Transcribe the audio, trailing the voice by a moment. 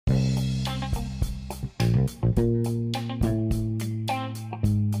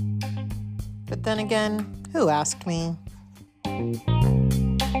But then again, who asked me?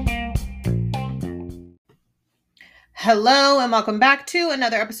 Hello and welcome back to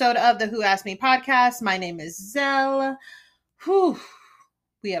another episode of the Who Asked Me podcast. My name is Zell. Whew.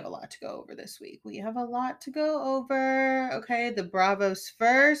 We have a lot to go over this week. Okay, the Bravos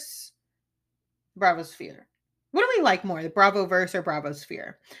first. Bravosphere. What do we like more, the Bravoverse or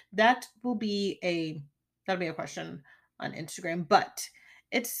Bravosphere? That'll be a question on Instagram, but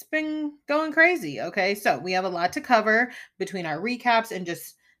it's been going crazy. Okay, so we have a lot to cover between our recaps and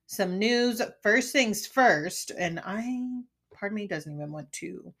just some news. First things first, and part of me doesn't even want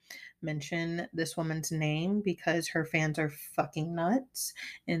to mention this woman's name because her fans are fucking nuts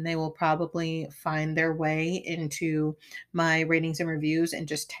and they will probably find their way into my ratings and reviews and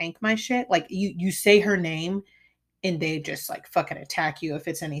just tank my shit. Like you say her name and they just like fucking attack you if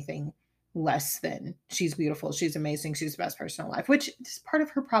it's anything less than she's beautiful, she's amazing, she's the best person alive, which is part of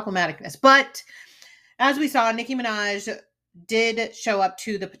her problematicness. But as we saw, Nicki Minaj did show up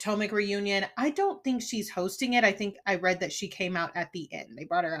to the Potomac reunion. I don't think she's hosting it. I think I read that she came out at the end. They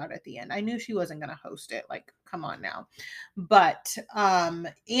brought her out at the end. I knew she wasn't going to host it. Like, come on now. But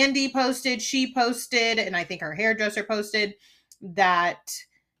Andy posted, she posted, and I think her hairdresser posted that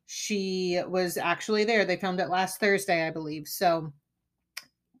she was actually there. They filmed it last Thursday, I believe. So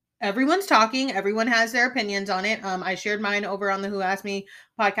everyone's talking. Everyone has their opinions on it. I shared mine over on the Who Asked Me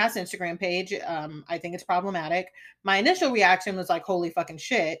podcast Instagram page. I think it's problematic. My initial reaction was like, holy fucking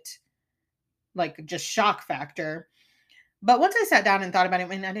shit. Like just shock factor. But once I sat down and thought about it,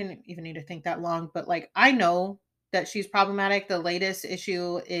 and I didn't even need to think that long, but like, I know that she's problematic. The latest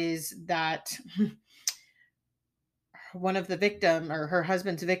issue is that one of the victim or her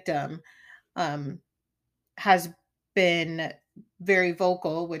husband's victim has been very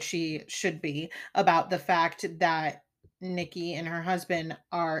vocal, which she should be, about the fact that Nicki and her husband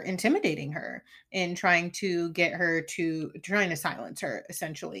are intimidating her and trying to silence her,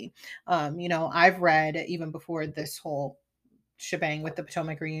 essentially. I've read, even before this whole shebang with the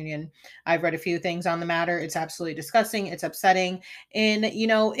Potomac reunion, I've read a few things on the matter. It's absolutely disgusting. It's upsetting. And,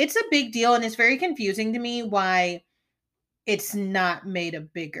 it's a big deal. And it's very confusing to me why it's not made a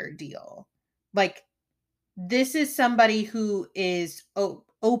bigger deal. Like, this is somebody who is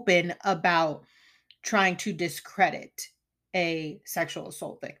open about trying to discredit a sexual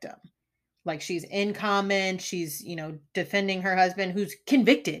assault victim. Like, she's in comment, she's, defending her husband who's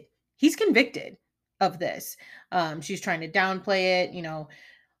convicted. He's convicted of this. She's trying to downplay it.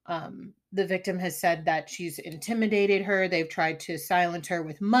 The victim has said that she's intimidated her. They've tried to silence her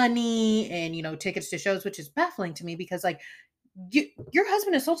with money and, tickets to shows, which is baffling to me because, like, your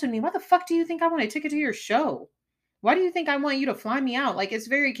husband assaulted me. Why the fuck do you think I want a ticket to your show? Why do you think I want you to fly me out? Like, it's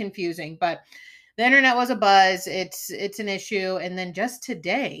very confusing, but the internet was a buzz. It's an issue. And then just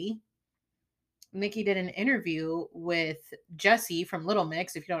today, Nicki did an interview with Jessie from Little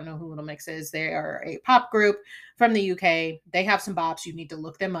Mix. If you don't know who Little Mix is, they are a pop group from the UK. They have some bops. You need to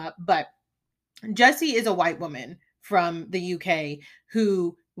look them up. But Jessie is a white woman from the UK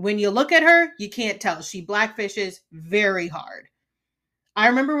who, when you look at her, you can't tell. She blackfishes very hard. I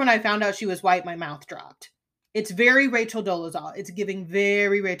remember when I found out she was white, my mouth dropped. It's very Rachel Dolezal. It's giving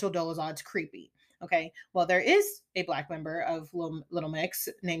very Rachel Dolezal. It's creepy. Okay. Well, there is a black member of Little Mix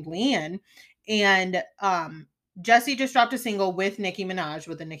named Leanne, and Jessie just dropped a single with Nicki Minaj,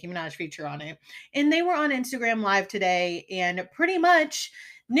 with a Nicki Minaj feature on it. And they were on Instagram Live today, and pretty much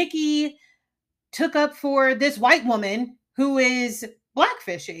Nicki took up for this white woman who is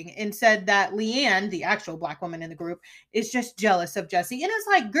blackfishing and said that Leanne, the actual black woman in the group, is just jealous of Jessie. And it's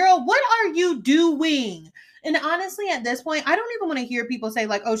like, girl, what are you doing? And honestly, at this point, I don't even want to hear people say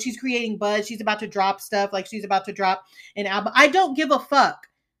like, oh, she's creating buzz. She's about to drop stuff. Like, she's about to drop an album. I don't give a fuck.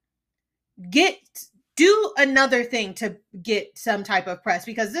 Do another thing to get some type of press,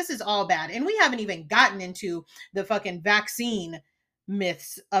 because this is all bad. And we haven't even gotten into the fucking vaccine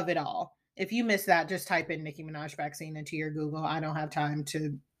myths of it all. If you missed that, just type in Nicki Minaj vaccine into your Google. I don't have time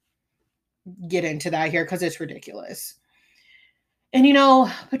to get into that here because it's ridiculous. And,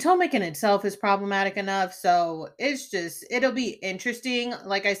 Potomac in itself is problematic enough. So it'll be interesting.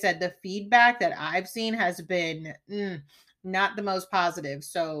 Like I said, the feedback that I've seen has been not the most positive.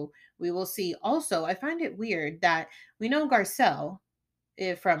 So we will see. Also, I find it weird that we know Garcelle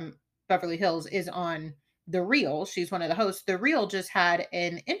from Beverly Hills is on The Real. She's one of the hosts. The Real just had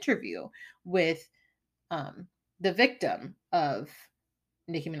an interview with the victim of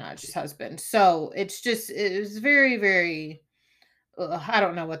Nicki Minaj's husband. So it was very, very, I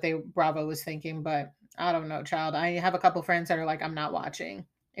don't know what Bravo was thinking, but I don't know, child. I have a couple friends that are like, I'm not watching.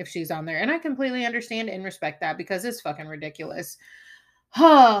 if she's on there. And I completely understand and respect that because it's fucking ridiculous.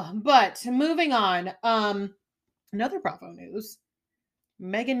 But moving on. Another Bravo news.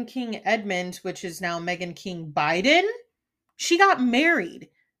 Megan King Edmonds, which is now Megan King Biden, she got married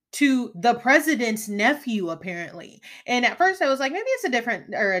to the president's nephew, apparently. And at first I was like, maybe it's a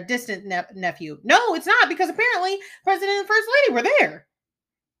different or a distant nephew. No, it's not, because apparently President and First Lady were there.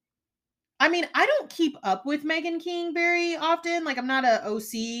 I mean, I don't keep up with Megan King very often. Like, I'm not a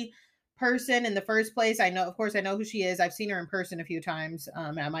OC person in the first place. I know, of course, I know who she is. I've seen her in person a few times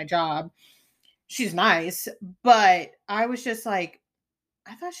at my job. She's nice, but I was just like,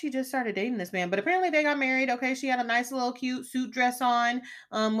 I thought she just started dating this man, but apparently they got married. Okay, she had a nice little cute suit dress on,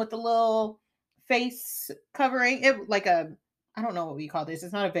 with the little face covering. It like a, I don't know what we call this.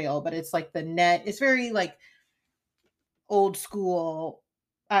 It's not a veil, but it's like the net. It's very like old school.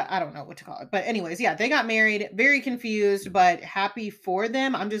 I don't know what to call it, but anyways, yeah, they got married. Very confused, but happy for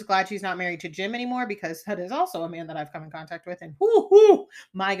them. I'm just glad she's not married to Jim anymore, because that is also a man that I've come in contact with, and whoo,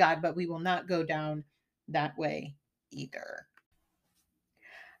 my God, but we will not go down that way either.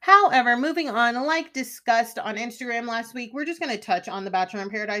 However, moving on, like discussed on Instagram last week, we're just going to touch on the Bachelor in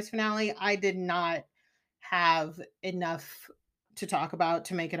Paradise finale. I did not have enough to talk about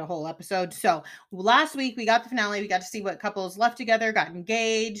to make it a whole episode. So last week we got the finale. We got to see what couples left together, got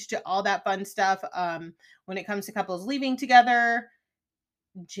engaged, all that fun stuff. When it comes to couples leaving together,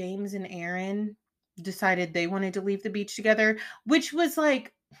 James and Aaron decided they wanted to leave the beach together, which was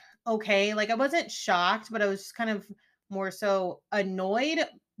like, okay. Like, I wasn't shocked, but I was kind of more so annoyed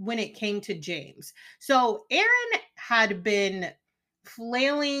when it came to James. So Aaron had been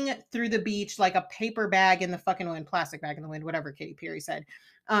flailing through the beach like a paper bag in the fucking wind, plastic bag in the wind, whatever Katy Perry said,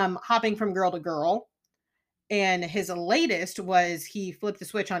 hopping from girl to girl. And his latest was he flipped the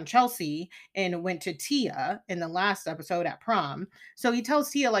switch on Chelsea and went to Tia in the last episode at prom. So he tells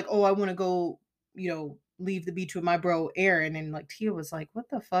Tia, like, oh, I want to go, leave the beach with my bro Aaron. And like Tia was like, what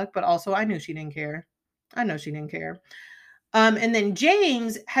the fuck? But also I knew she didn't care. I know she didn't care. And then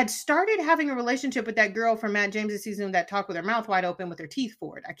James had started having a relationship with that girl from Matt James's season that talked with her mouth wide open with her teeth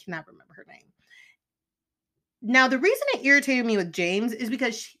forward. I cannot remember her name. Now, the reason it irritated me with James is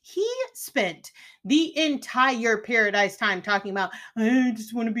because he spent the entire Paradise time talking about, I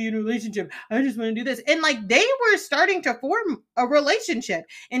just want to be in a relationship. I just want to do this. And like they were starting to form a relationship.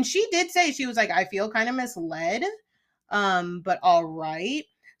 And she did say, she was like, I feel kind of misled. But all right.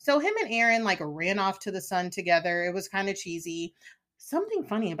 So him and Aaron like ran off to the sun together. It was kind of cheesy. Something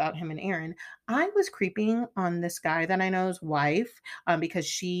funny about him and Aaron. I was creeping on this guy that I know's wife, because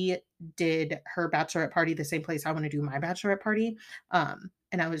she did her bachelorette party the same place I want to do my bachelorette party.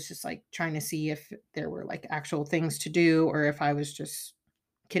 And I was just like trying to see if there were like actual things to do or if I was just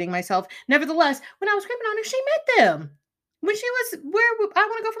kidding myself. Nevertheless, when I was creeping on her, she met them when she was where I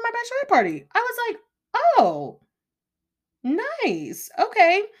want to go for my bachelorette party. I was like, oh, nice.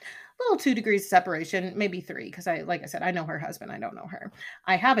 Okay. Little 2 degrees separation, maybe 3, because like I said, I know her husband. I don't know her.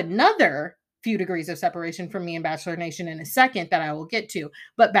 I have another few degrees of separation from me and Bachelor Nation in a second that I will get to.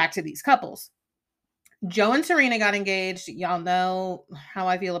 But back to these couples. Joe and Serena got engaged. Y'all know how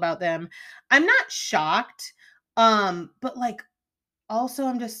I feel about them. I'm not shocked. But like also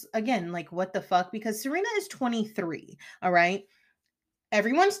I'm just again like what the fuck, because Serena is 23, all right?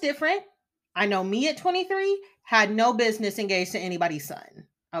 Everyone's different. I know me at 23 had no business engaged to anybody's son.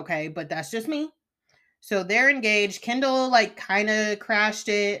 Okay, but that's just me. So they're engaged. Kendall like kind of crashed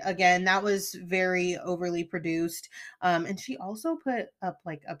it again. That was very overly produced. And she also put up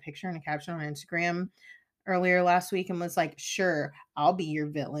like a picture and a caption on Instagram earlier last week and was like, "Sure, I'll be your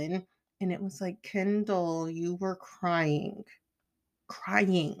villain." And it was like, Kendall, you were crying,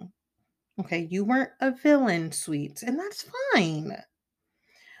 crying. Okay, you weren't a villain, sweet, and that's fine.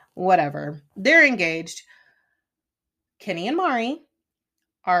 Whatever. They're engaged. Kenny and Mari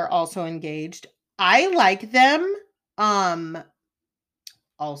are also engaged. I like them. Um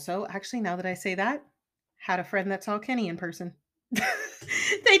Also, actually, now that I say that, had a friend that saw Kenny in person.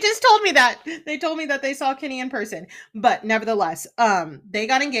 They just told me that. They told me that they saw Kenny in person. But nevertheless, they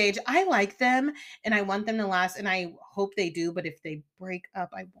got engaged. I like them and I want them to last and I hope they do, but if they break up,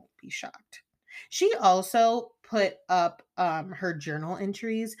 I won't be shocked. She also put up her journal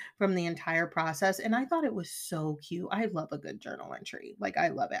entries from the entire process and I thought it was so cute. I love a good journal entry. Like I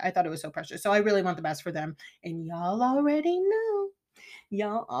love it. I thought it was so precious. So I really want the best for them. And y'all already know.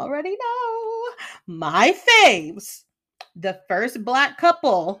 Y'all already know my faves. The first black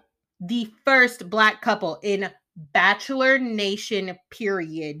couple in Bachelor Nation,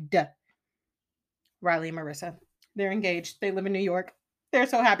 period. Riley and Marissa. They're engaged. They live in New York. They're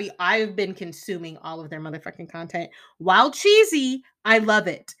so happy. I've been consuming all of their motherfucking content. While cheesy, I love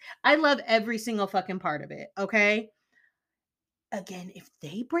it. I love every single fucking part of it. Okay. Again, if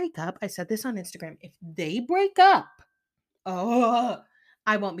they break up, I said this on Instagram. If they break up, oh,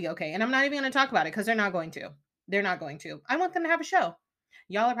 I won't be okay. And I'm not even going to talk about it because they're not going to. They're not going to. I want them to have a show.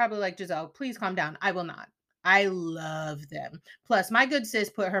 Y'all are probably like, Giselle, please calm down. I will not. I love them. Plus, my good sis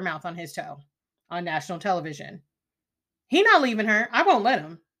put her mouth on his toe on national television. He not leaving her. I won't let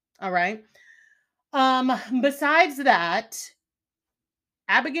him. All right. Besides that,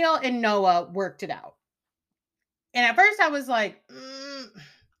 Abigail and Noah worked it out. And at first I was like,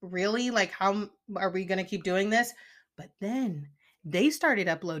 really? Like, how are we going to keep doing this? But then they started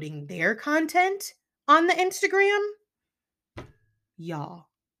uploading their content on the Instagram. Y'all,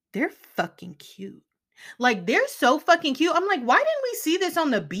 they're fucking cute. Like, they're so fucking cute. I'm like, why didn't we see this on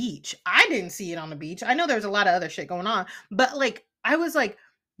the beach? I didn't see it on the beach. I know there's a lot of other shit going on, but like, I was like,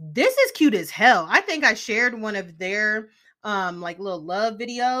 this is cute as hell. I think I shared one of their like little love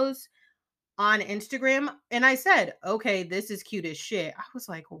videos on Instagram and I said, okay, this is cute as shit. I was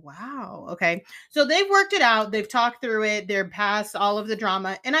like, wow. Okay. So they've worked it out. They've talked through it. They're past all of the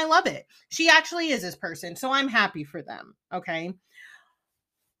drama and I love it. She actually is this person. So I'm happy for them. Okay.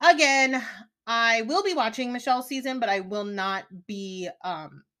 Again, I will be watching Michelle's season, but I will not be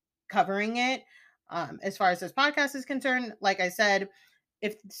covering it. As far as this podcast is concerned, like I said,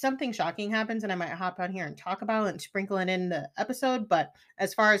 if something shocking happens, and I might hop on here and talk about it and sprinkle it in the episode. But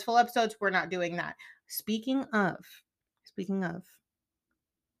as far as full episodes, we're not doing that. Speaking of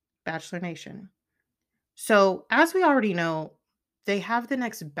Bachelor Nation. So as we already know, they have the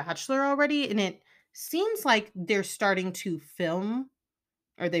next Bachelor already, and it seems like they're starting to film,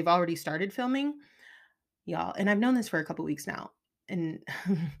 or they've already started filming, y'all. And I've known this for a couple weeks now. And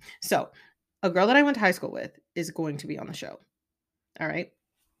so a girl that I went to high school with is going to be on the show. All right.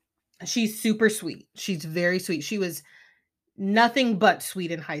 She's super sweet. She's very sweet. She was nothing but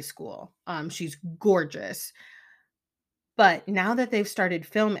sweet in high school. She's gorgeous. But now that they've started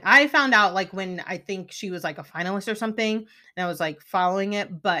filming, I found out like when I think she was like a finalist or something, and I was like following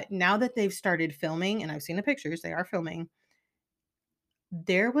it. But now that they've started filming, and I've seen the pictures, they are filming.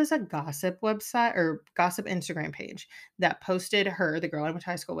 There was a gossip website or gossip Instagram page that posted her, the girl I went to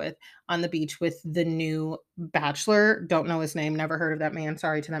high school with, on the beach with the new bachelor. Don't know his name, never heard of that man.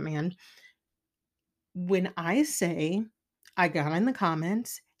 Sorry to that man. When I say I got in the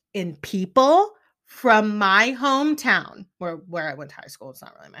comments and people from my hometown, where I went to high school, it's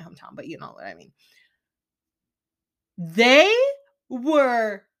not really my hometown, but you know what I mean. They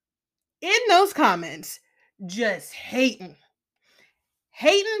were in those comments just hating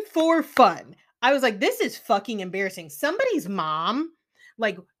for fun. I was like, this is fucking embarrassing. Somebody's mom,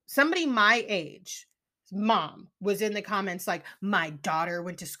 like somebody my age, mom was in the comments like, my daughter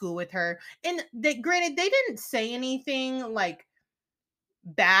went to school with her. And granted, they didn't say anything like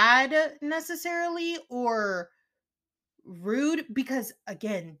bad necessarily or rude because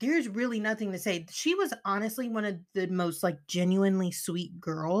again, there's really nothing to say. She was honestly one of the most like genuinely sweet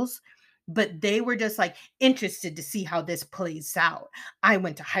girls, but they were just like interested to see how this plays out. I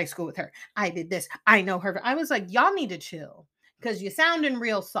went to high school with her. I did this. I know her. I was like, y'all need to chill because you're sounding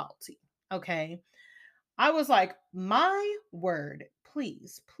real salty. Okay. I was like, my word,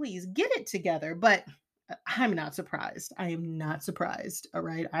 please get it together. But I'm not surprised. I am not surprised. All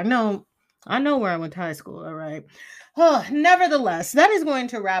right. I know where I went to high school. All right. Oh, nevertheless, that is going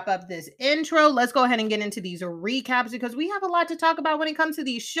to wrap up this intro. Let's go ahead and get into these recaps because we have a lot to talk about when it comes to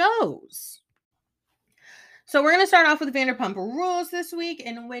these shows. So we're going to start off with Vanderpump Rules this week,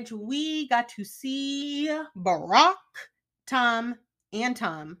 in which we got to see Barack, Tom, and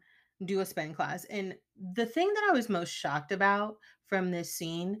Tom do a spin class. And the thing that I was most shocked about from this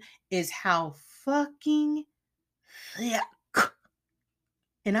scene is how fucking thick,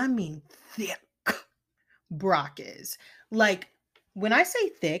 and I mean thick, Brock is. Like, when I say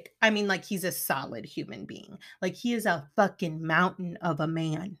thick, I mean like he's a solid human being. Like he is a fucking mountain of a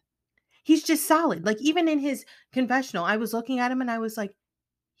man. He's just solid. Like even in his confessional, I was looking at him and I was like,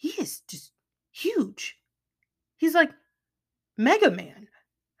 he is just huge. He's like Mega Man.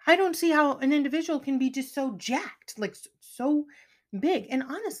 I don't see how an individual can be just so jacked, like so big. And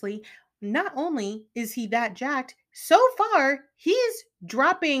honestly, not only is he that jacked, so far he's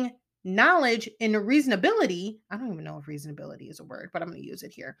dropping knowledge and reasonability. I don't even know if reasonability is a word, but I'm going to use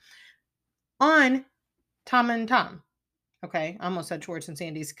it here on Tom and Tom. Okay, I almost said Schwartz and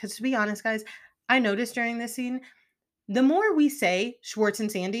Sandy's because to be honest, guys, I noticed during this scene, the more we say Schwartz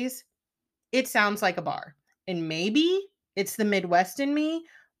and Sandy's, it sounds like a bar. And maybe it's the Midwest in me,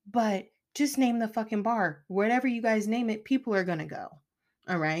 but just name the fucking bar. Whatever you guys name it, people are going to go.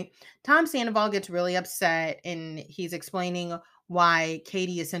 All right. Tom Sandoval gets really upset and he's explaining why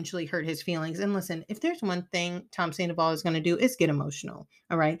Katie essentially hurt his feelings. And listen, if there's one thing Tom Sandoval is going to do, is get emotional.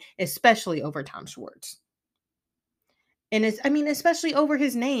 All right. Especially over Tom Schwartz. And it's, I mean, especially over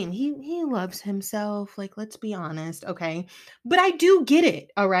his name. He loves himself. Like, let's be honest. Okay. But I do get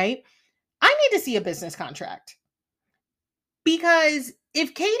it. All right. I need to see a business contract. Because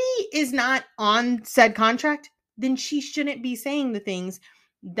if Katie is not on said contract, then she shouldn't be saying the things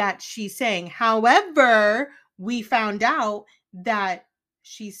that she's saying. However, we found out that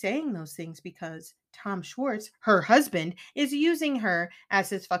she's saying those things because Tom Schwartz, her husband, is using her as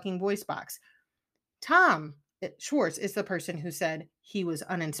his fucking voice box. Tom Schwartz is the person who said he was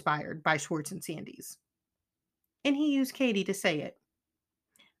uninspired by Schwartz and Sandy's. And he used Katie to say it.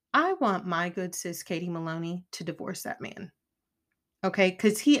 I want my good sis Katie Maloney to divorce that man. Okay,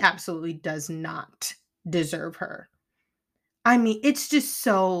 because he absolutely does not deserve her. I mean, it's just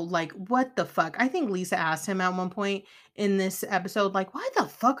so like, what the fuck? I think Lisa asked him at one point in this episode, like, why the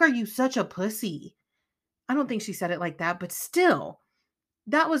fuck are you such a pussy? I don't think she said it like that, but still,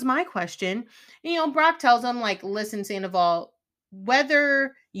 that was my question. You know, Brock tells him, like, listen, Sandoval,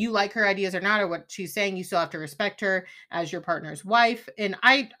 whether you like her ideas or not, or what she's saying, you still have to respect her as your partner's wife. And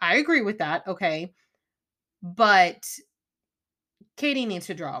I agree with that, okay. But Katie needs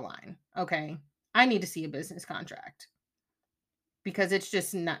to draw a line, okay? I need to see a business contract because it's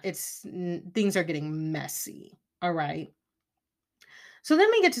just not, things are getting messy, all right? So then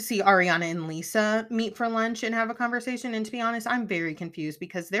we get to see Ariana and Lisa meet for lunch and have a conversation. And to be honest, I'm very confused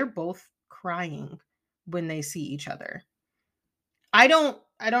because they're both crying when they see each other. I don't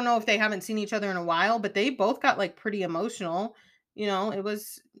know if they haven't seen each other in a while, but they both got like pretty emotional. You know, it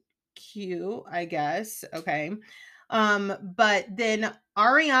was cute, I guess. Okay. But then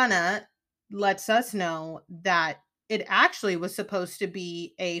Ariana lets us know that it actually was supposed to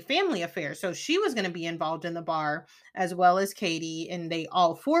be a family affair. So she was going to be involved in the bar as well as Katie, and they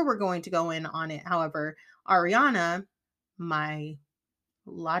all four were going to go in on it. However, Ariana, my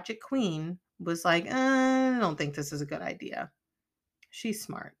logic queen, was like, I don't think this is a good idea. She's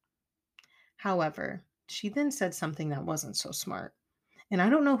smart. However, she then said something that wasn't so smart. And I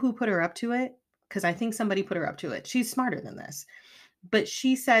don't know who put her up to it because I think somebody put her up to it. She's smarter than this. But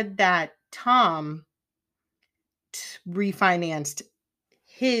she said that Tom refinanced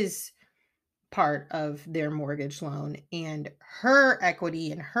his part of their mortgage loan and her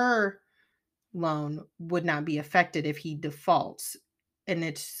equity and her loan would not be affected if he defaults. And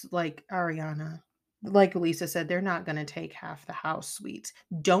it's like, Ariana, like Lisa said, they're not going to take half the house, sweets.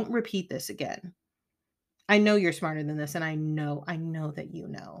 Don't repeat this again. I know you're smarter than this, and I know that you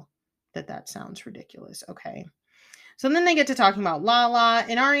know that that sounds ridiculous. Okay. So then they get to talking about Lala,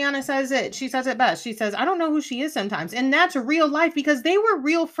 and Ariana says it. She says it best. She says, I don't know who she is sometimes. And that's real life because they were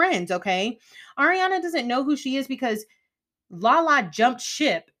real friends, okay? Ariana doesn't know who she is because Lala jumped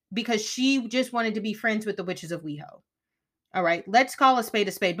ship because she just wanted to be friends with the witches of WeHo. All right, let's call a spade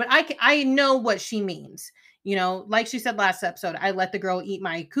a spade. But I know what she means. You know, like she said last episode, I let the girl eat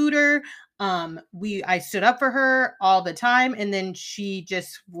my cooter. I stood up for her all the time, and then she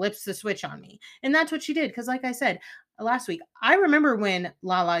just flips the switch on me. And that's what she did. Because like I said last week, I remember when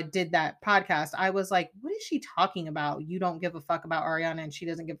Lala did that podcast, I was like, what is she talking about? You don't give a fuck about Ariana and she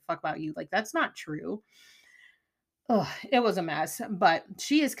doesn't give a fuck about you. Like, that's not true. Oh, it was a mess, but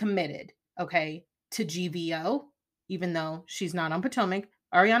she is committed, okay, to GVO, even though she's not on Potomac.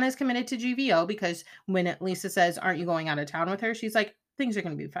 Ariana is committed to GVO because when Lisa says, aren't you going out of town with her? She's like, things are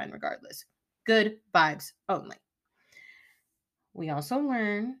going to be fine regardless. Good vibes only. We also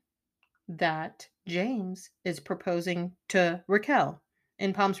learn that James is proposing to Raquel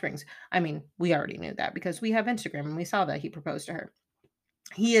in Palm Springs. I mean, we already knew that because we have Instagram and we saw that he proposed to her.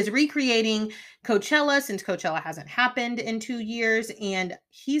 He is recreating Coachella since Coachella hasn't happened in 2 years. And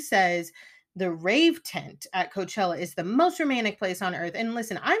he says the rave tent at Coachella is the most romantic place on earth. And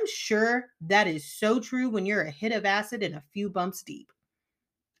listen, I'm sure that is so true when you're a hit of acid and a few bumps deep.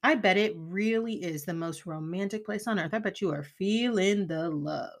 I bet it really is the most romantic place on earth. I bet you are feeling the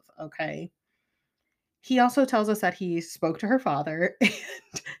love. Okay. He also tells us that he spoke to her father and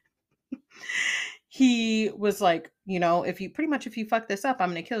he was like, you know, if you fuck this up,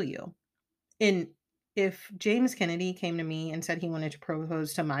 I'm going to kill you. And if James Kennedy came to me and said he wanted to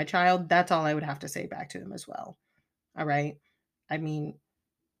propose to my child, that's all I would have to say back to him as well. All right. I mean,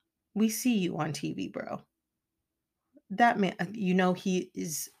 we see you on TV, bro. That man, you know, he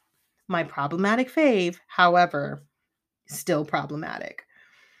is my problematic fave. However, still problematic.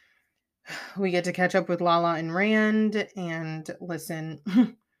 We get to catch up with Lala and Rand and listen.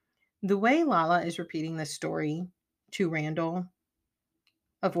 The way Lala is repeating this story to Randall,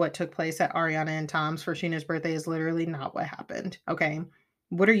 of what took place at Ariana and Tom's for Sheena's birthday is literally not what happened, okay?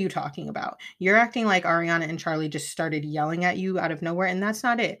 What are you talking about? You're acting like Ariana and Charlie just started yelling at you out of nowhere, and that's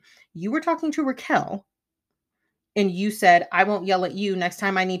not it. You were talking to Raquel, and you said, "I won't yell at you. Next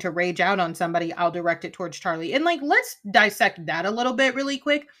time I need to rage out on somebody, I'll direct it towards Charlie." And, like, let's dissect that a little bit really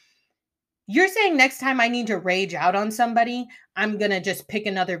quick. You're saying next time I need to rage out on somebody, I'm gonna just pick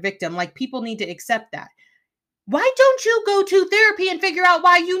another victim. Like, people need to accept that. Why don't you go to therapy and figure out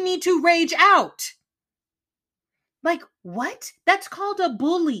why you need to rage out? Like, what? That's called a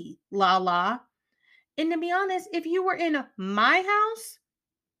bully, Lala. And to be honest, if you were in my house,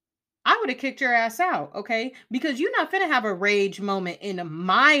 I would have kicked your ass out, okay? Because you're not finna have a rage moment in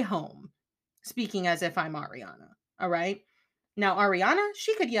my home, speaking as if I'm Ariana, all right? Now, Ariana,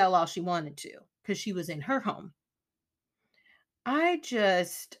 she could yell all she wanted to because she was in her home. I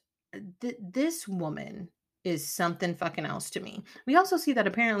just, this woman is something fucking else to me. We also see that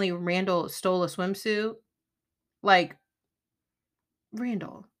apparently Randall stole a swimsuit. Like,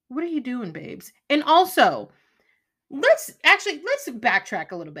 Randall, what are you doing, babes? And also, let's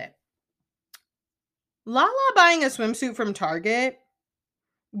backtrack a little bit. Lala buying a swimsuit from Target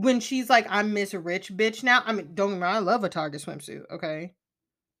when she's like, I'm Miss Rich Bitch now. I mean, don't get me wrong, I love a Target swimsuit, okay?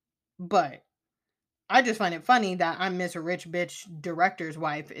 But I just find it funny that I'm Miss Rich Bitch director's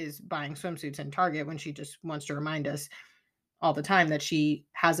wife is buying swimsuits in Target when she just wants to remind us all the time that she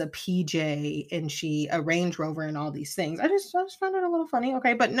has a PJ and she a Range Rover and all these things. I just find it a little funny.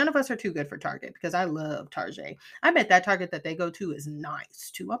 Okay, but none of us are too good for Target because I love Target. I bet that Target that they go to is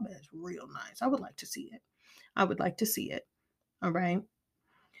nice too. I bet it's real nice. I would like to see it. I would like to see it. All right.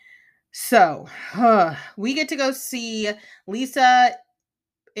 So we get to go see Lisa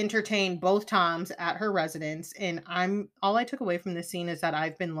entertain both Toms at her residence. And I'm all I took away from this scene is that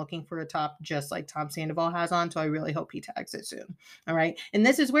I've been looking for a top just like Tom Sandoval has on. So I really hope he tags it soon. All right. And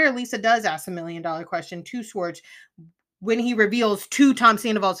this is where Lisa does ask $1 million question to Schwartz when he reveals to Tom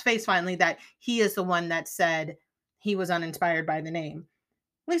Sandoval's face finally that he is the one that said he was uninspired by the name.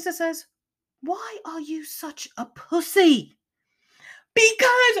 Lisa says, "Why are you such a pussy?"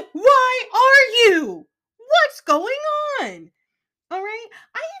 Because why are you? What's going on? All right.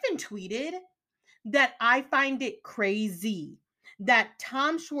 I even tweeted that I find it crazy that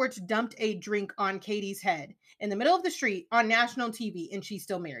Tom Schwartz dumped a drink on Katie's head in the middle of the street on national TV and she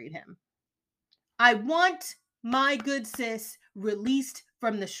still married him. I want my good sis released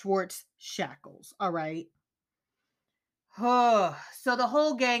from the Schwartz shackles. All right. Oh, so the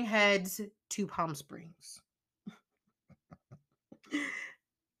whole gang heads to Palm Springs.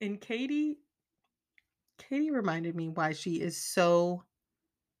 And Katie reminded me why she is so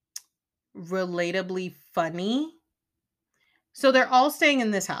relatably funny. So they're all staying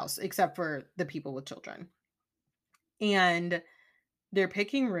in this house except for the people with children. And they're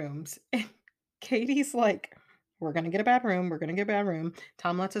picking rooms. And Katie's like, we're going to get a bad room. We're going to get a bad room.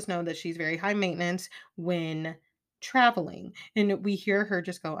 Tom lets us know that she's very high maintenance when traveling. And we hear her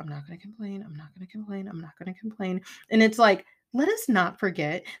just go, I'm not going to complain. I'm not going to complain. I'm not going to complain. And it's like, let us not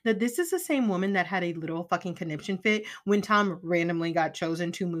forget that this is the same woman that had a little fucking conniption fit when Tom randomly got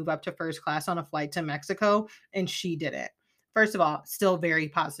chosen to move up to first class on a flight to Mexico and she didn't. First of all, still very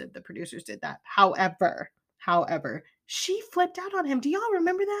positive the producers did that. However, she flipped out on him. Do y'all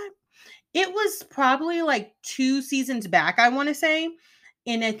remember that? It was probably like 2 seasons back, I want to say.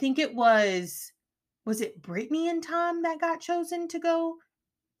 And I think it was it Brittany and Tom that got chosen to go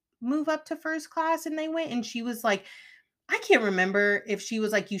move up to first class and they went and she was like, I can't remember if she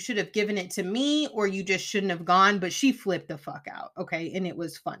was like, you should have given it to me or you just shouldn't have gone, but she flipped the fuck out. Okay. And it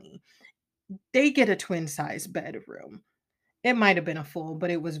was funny. They get a twin size bedroom. It might have been a full, but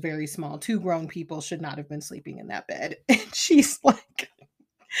it was very small. 2 grown people should not have been sleeping in that bed. And she's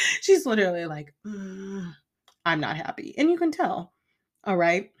literally like, I'm not happy. And you can tell. All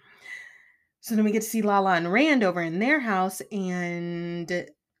right. So then we get to see Lala and Rand over in their house, and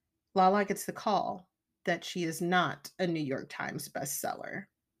Lala gets the call that she is not a New York Times bestseller.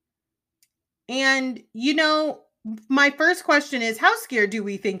 And, my first question is how scared do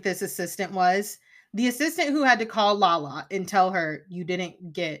we think this assistant was? The assistant who had to call Lala and tell her you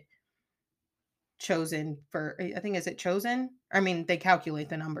didn't get chosen for, I think, is it chosen? I mean, they calculate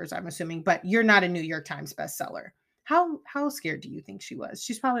the numbers, I'm assuming, but you're not a New York Times bestseller. How scared do you think she was?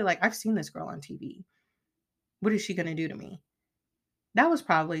 She's probably like, I've seen this girl on TV. What is she going to do to me? That was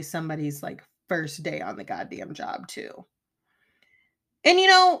probably somebody's like first day on the goddamn job too. And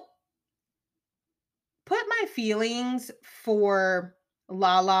put my feelings for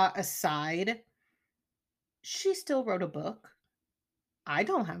Lala aside. She still wrote a book. I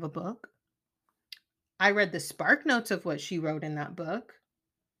don't have a book. I read the spark notes of what she wrote in that book.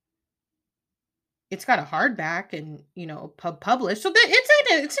 It's got a hardback and, published. So that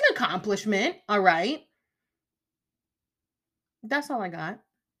it's an accomplishment, all right? That's all I got.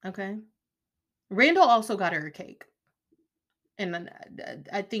 Okay. Randall also got her a cake. And then,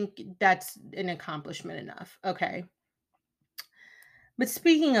 I think that's an accomplishment enough. Okay. But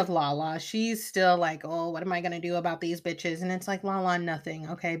speaking of Lala, she's still like, "Oh, what am I gonna do about these bitches?" And it's like, Lala, nothing,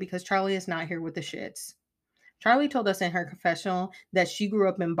 okay? Because Charlie is not here with the shits. Charlie told us in her confessional that she grew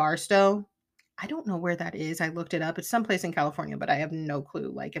up in Barstow. I don't know where that is. I looked it up. It's someplace in California, but I have no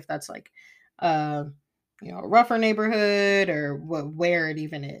clue. Like if that's like, uh, a rougher neighborhood or where it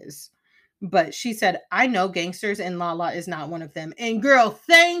even is. But she said, "I know gangsters, and Lala is not one of them." And girl,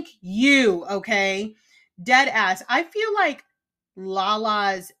 thank you. Okay, dead ass. I feel like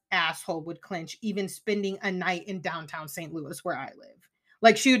Lala's asshole would clench even spending a night in downtown St. Louis, where I live.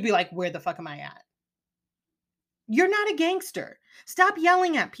 Like she would be like, "Where the fuck am I at?" You're not a gangster. Stop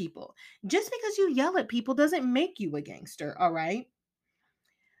yelling at people. Just because you yell at people doesn't make you a gangster, all right?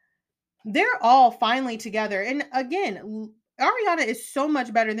 They're all finally together. And again, Ariana is so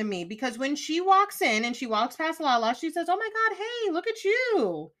much better than me because when she walks in and she walks past Lala, she says, "Oh my God, hey, look at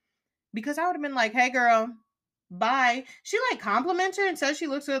you." Because I would have been like, "Hey, girl, bye." She like compliments her and says she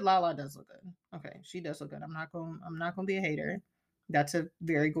looks good. Lala does look good. Okay, she does look good. I'm not gonna be a hater. That's a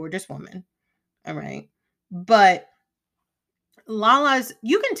very gorgeous woman. All right. But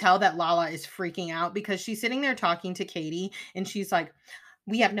you can tell that Lala is freaking out because she's sitting there talking to Katie and she's like,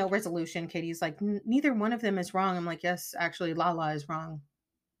 "We have no resolution." Katie's like, Neither one of them is wrong." I'm like, "Yes, actually, Lala is wrong.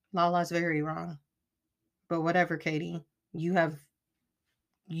 Lala's very wrong. But whatever, Katie. You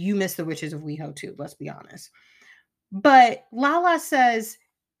missed the witches of WeHo too, let's be honest." But Lala says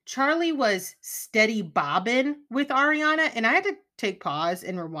Charlie was steady bobbing with Ariana, and I had to take pause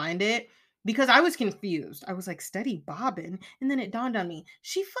and rewind it because I was confused. I was like, "Steady bobbing," and then it dawned on me,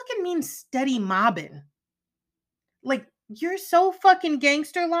 she fucking means steady mobbing. Like, you're so fucking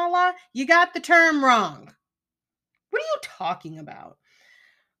gangster, Lala. You got the term wrong. What are you talking about?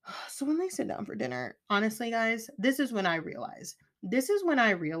 So when they sit down for dinner, honestly, guys, This is when I realize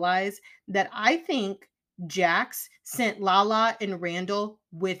that I think Jax sent Lala and Randall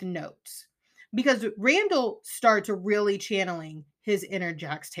with notes. Because Randall starts really channeling his inner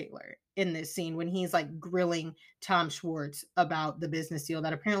Jax Taylor in this scene when he's like grilling Tom Schwartz about the business deal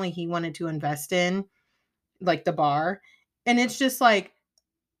that apparently he wanted to invest in, like the bar. And it's just like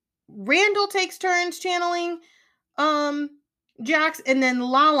Randall takes turns channeling um Jax, and then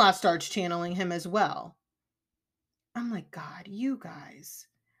Lala starts channeling him as well. I'm like, God, you guys.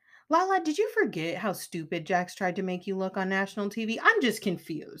 Lala, did you forget how stupid Jax tried to make you look on national TV? I'm just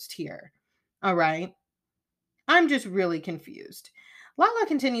confused here. All right. I'm just really confused. Lala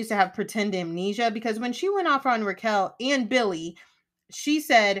continues to have pretend amnesia because when she went off on Raquel and Billy, she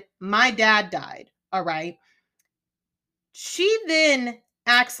said, "My dad died." All right. She then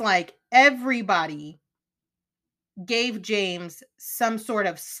acts like everybody gave James some sort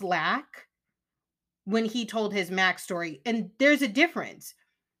of slack when he told his Max story. And there's a difference.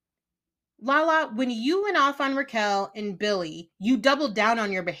 Lala, when you went off on Raquel and Billy, you doubled down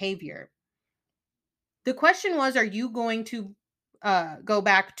on your behavior. The question was, are you going to go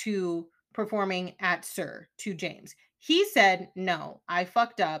back to performing at Sir to James? He said, "No, I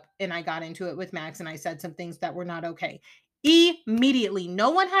fucked up and I got into it with Max and I said some things that were not okay." Immediately, no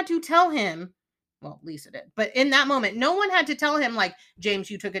one had to tell him. Well, Lisa did, but in that moment, no one had to tell him, like, "James,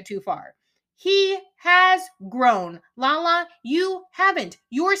 you took it too far." He has grown. Lala, you haven't.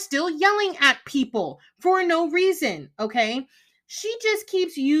 You're still yelling at people for no reason, okay? She just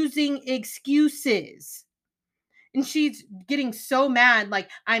keeps using excuses. And she's getting so mad, like,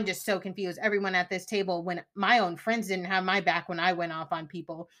 "I'm just so confused. Everyone at this table, when my own friends didn't have my back when I went off on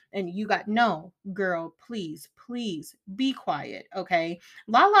people, and you got no, girl, please, please be quiet, okay?"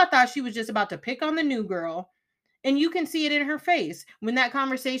 Lala thought she was just about to pick on the new girl. And you can see it in her face when that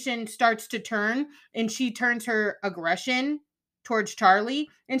conversation starts to turn and she turns her aggression towards Charlie.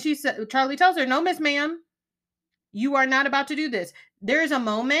 And she said, Charlie tells her, "No, Miss Ma'am, you are not about to do this." There is a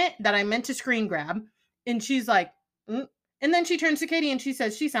moment that I meant to screen grab, and she's like, "Mm." And then she turns to Katie and she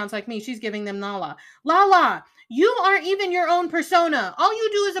says, "She sounds like me. She's giving them Lala." Lala, you aren't even your own persona. All you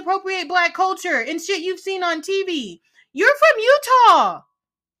do is appropriate Black culture and shit you've seen on TV. You're from Utah.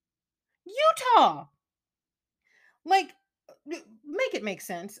 Utah. Like, make it make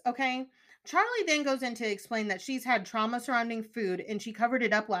sense, okay? Charlie then goes in to explain that she's had trauma surrounding food and she covered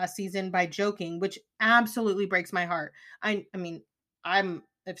it up last season by joking, which absolutely breaks my heart. I mean, I'm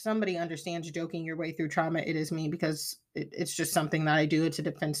if somebody understands joking your way through trauma, it is me, because it's just something that I do. It's a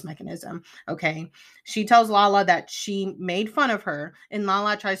defense mechanism. Okay. She tells Lala that she made fun of her, and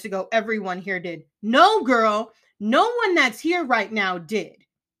Lala tries to go, everyone here did. No, girl. No one that's here right now did.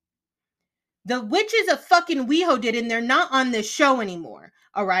 The witches of fucking WeHo did, and they're not on this show anymore.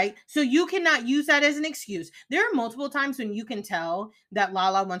 All right. So you cannot use that as an excuse. There are multiple times when you can tell that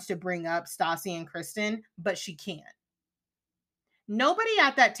Lala wants to bring up Stassi and Kristen, but she can't. Nobody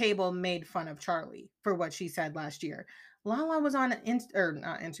at that table made fun of Charlie for what she said last year. Lala was on or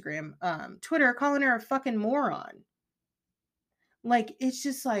not Instagram, Twitter, calling her a fucking moron. Like, it's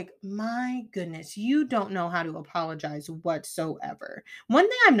just like, my goodness, you don't know how to apologize whatsoever. One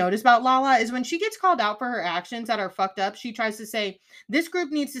thing I've noticed about Lala is when she gets called out for her actions that are fucked up, she tries to say, this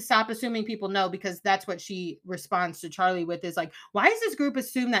group needs to stop assuming people know, because that's what she responds to Charlie with, is like, why does this group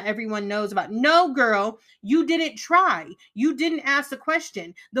assume that everyone knows about? No, girl, you didn't try. You didn't ask the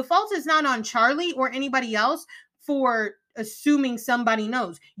question. The fault is not on Charlie or anybody else for assuming somebody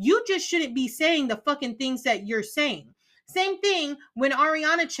knows. You just shouldn't be saying the fucking things that you're saying. Same thing when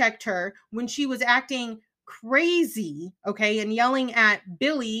Ariana checked her when she was acting crazy, okay, and yelling at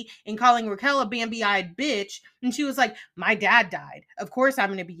Billy and calling Raquel a Bambi-eyed bitch. And she was like, my dad died. Of course I'm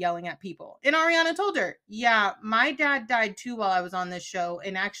going to be yelling at people. And Ariana told her, yeah, my dad died too while I was on this show.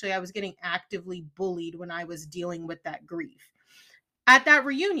 And actually, I was getting actively bullied when I was dealing with that grief. At that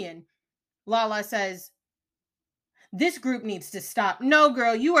reunion, Lala says, this group needs to stop. No,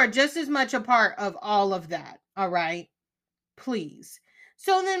 girl, you are just as much a part of all of that. All right. Please.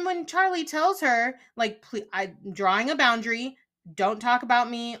 So then when Charlie tells her, like, please, I'm drawing a boundary, don't talk about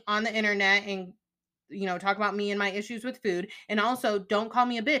me on the internet, and, talk about me and my issues with food. And also, don't call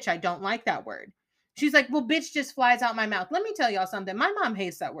me a bitch. I don't like that word. She's like, well, bitch just flies out my mouth. Let me tell y'all something. My mom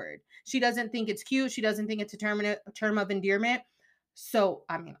hates that word. She doesn't think it's cute. She doesn't think it's a term of endearment. So,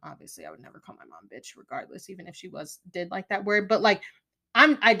 I mean, obviously, I would never call my mom bitch regardless, even if she did like that word. But like,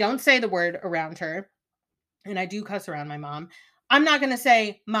 I don't say the word around her. And I do cuss around my mom. I'm not going to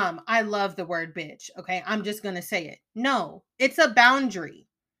say, Mom, I love the word bitch. Okay. I'm just going to say it. No, it's a boundary.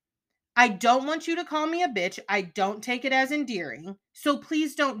 I don't want you to call me a bitch. I don't take it as endearing. So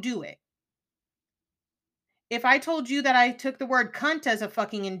please don't do it. If I told you that I took the word cunt as a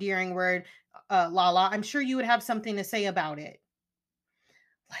fucking endearing word, Lala, I'm sure you would have something to say about it.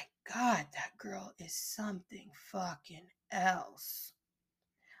 Like, God, that girl is something fucking else.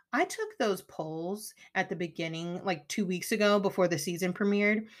 I took those polls at the beginning, like 2 weeks ago before the season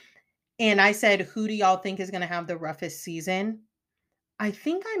premiered, and I said, "Who do y'all think is gonna have the roughest season?" I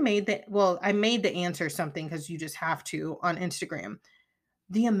think I made the answer something, because you just have to, on Instagram.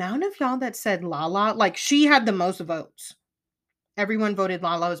 The amount of y'all that said Lala, like, she had the most votes. Everyone voted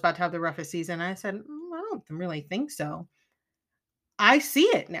Lala was about to have the roughest season. I said, I don't really think so. I see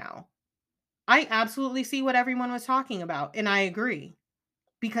it now. I absolutely see what everyone was talking about, and I agree,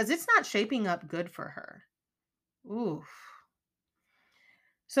 because it's not shaping up good for her. Oof.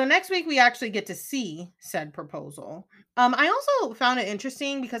 So next week we actually get to see said proposal. I also found it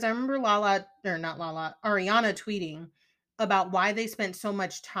interesting because I remember Ariana tweeting about why they spent so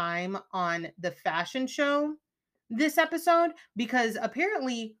much time on the fashion show this episode, because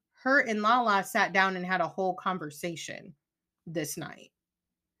apparently her and Lala sat down and had a whole conversation this night.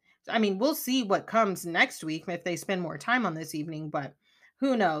 I mean, we'll see what comes next week if they spend more time on this evening, but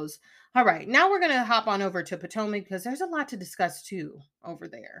who knows? All right, now we're going to hop on over to Potomac, because there's a lot to discuss too over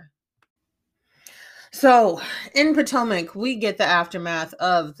there. So, in Potomac, we get the aftermath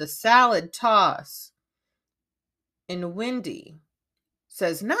of the salad toss. And Wendy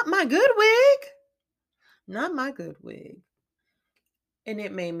says, not my good wig. Not my good wig. And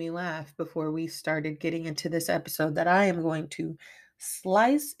it made me laugh before we started getting into this episode that I am going to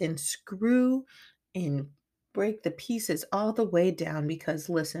slice and screw and break the pieces all the way down, because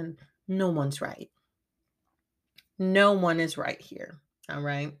listen, no one's right. No one is right here. All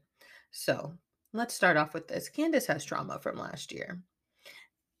right. So let's start off with this. Candace has trauma from last year.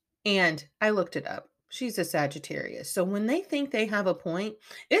 And I looked it up. She's a Sagittarius. So when they think they have a point,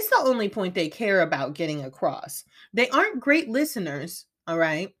 it's the only point they care about getting across. They aren't great listeners. All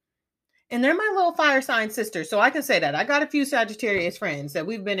right. And they're my little fire sign sisters. So I can say that. I got a few Sagittarius friends that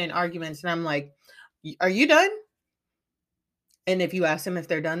we've been in arguments, and I'm like, are you done? And if you ask them if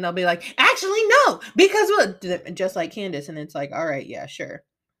they're done, they'll be like, actually, no, because what? Just like Candace. And it's like, all right, yeah, sure.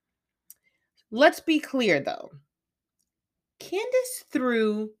 Let's be clear, though. Candace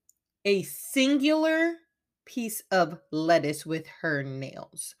threw a singular piece of lettuce with her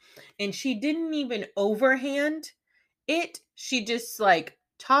nails, and she didn't even overhand it. She just like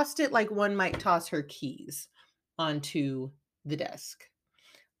tossed it like one might toss her keys onto the desk.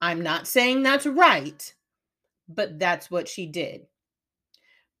 I'm not saying that's right, but that's what she did.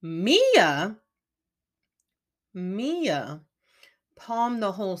 Mia palmed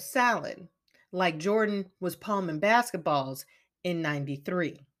the whole salad like Jordan was palming basketballs in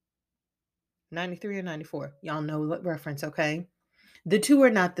 93. 93 or 94. Y'all know what reference, okay? The two are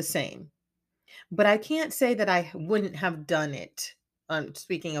not the same. But I can't say that I wouldn't have done it.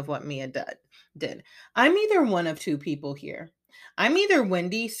 Speaking of what Mia did. I'm either one of two people here. I'm either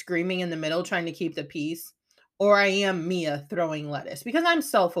Wendy screaming in the middle trying to keep the peace, or I am Mia throwing lettuce because I'm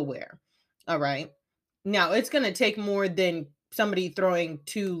self-aware. All right. Now it's gonna take more than somebody throwing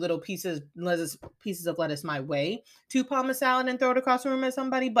two little pieces of lettuce my way to palm a salad and throw it across the room at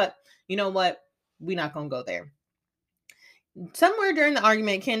somebody. But you know what? We're not gonna go there. Somewhere during the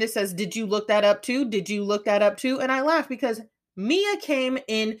argument, Candace says, "Did you look that up too? Did you look that up too?" And I laugh because Mia came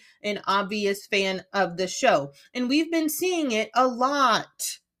in an obvious fan of the show, and we've been seeing it a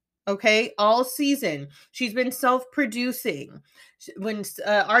lot. Okay, all season. She's been self-producing. When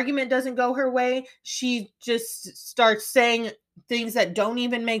argument doesn't go her way, she just starts saying things that don't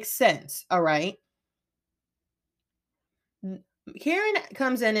even make sense. All right. Karen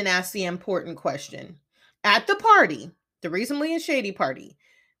comes in and asks the important question at the party, the recently and shady party,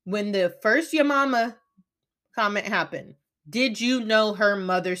 when the first your mama comment happened. Did you know her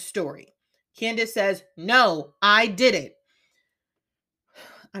mother's story? Candace says, "No, I didn't."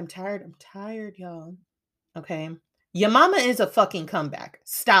 I'm tired, y'all. Okay. Your mama is a fucking comeback.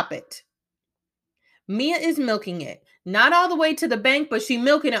 Stop it. Mia is milking it. Not all the way to the bank, but she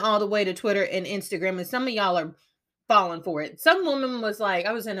milking it all the way to Twitter and Instagram. And some of y'all are falling for it. Some woman was like,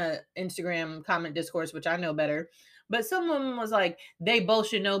 I was in a Instagram comment discourse, which I know better, but some woman was like, they both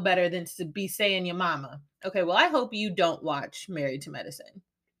should know better than to be saying your mama. Okay, well, I hope you don't watch Married to Medicine,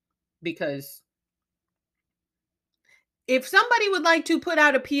 because if somebody would like to put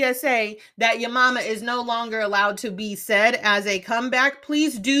out a PSA that your mama is no longer allowed to be said as a comeback,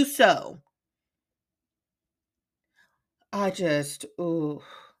 please do so.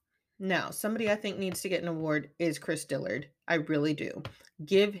 Now, somebody I think needs to get an award is Chris Dillard. I really do.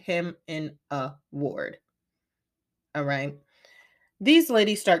 Give him an award. All right. These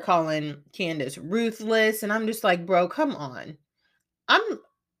ladies start calling Candace ruthless, and I'm just like, bro, come on. I'm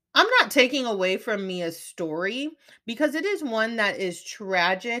not taking away from Mia's story because it is one that is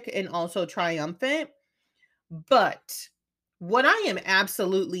tragic and also triumphant. But what I am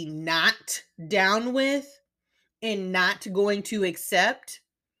absolutely not down with and not going to accept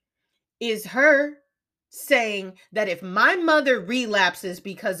is her saying that if my mother relapses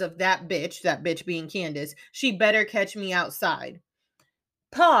because of that bitch being Candace, she better catch me outside.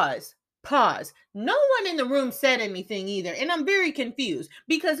 Pause. No one in the room said anything either. And I'm very confused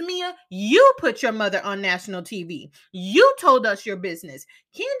because Mia, you put your mother on national TV. You told us your business.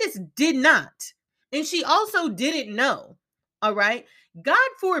 Candace did not. And she also didn't know. All right. God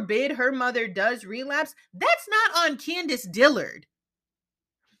forbid her mother does relapse. That's not on Candace Dillard.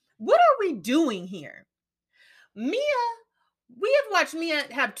 What are we doing here? Mia, we have watched Mia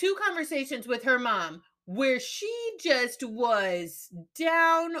have two conversations with her mom where she just was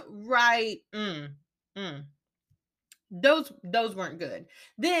downright those weren't good.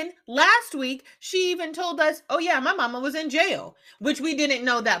 Then last week she even told us, "Oh yeah, my mama was in jail," which we didn't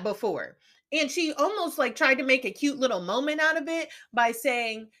know that before. And she almost like tried to make a cute little moment out of it by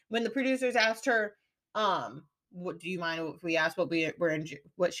saying, when the producers asked her, what do you mind if we asked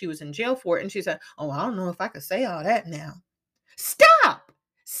what she was in jail for? And she said, "Oh, I don't know if I could say all that now." Stop.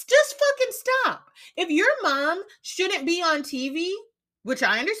 Just fucking stop. If your mom shouldn't be on TV, which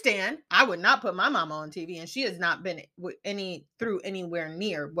I understand, I would not put my mama on TV, and she has not been through anywhere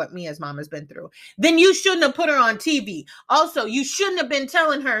near what Mia's mom has been through, then you shouldn't have put her on TV. Also, you shouldn't have been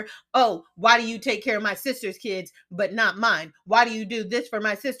telling her, "Oh, why do you take care of my sister's kids but not mine? Why do you do this for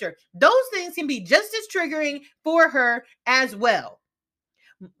my sister?" Those things can be just as triggering for her as well.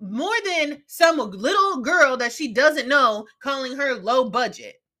 More than some little girl that she doesn't know calling her low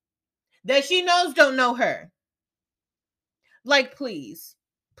budget, that she knows don't know her. Like, please.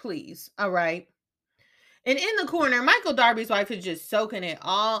 All right. And in the corner, Michael Darby's wife is just soaking it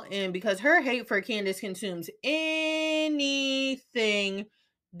all in because her hate for Candace consumes anything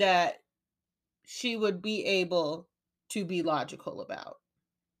that she would be able to be logical about.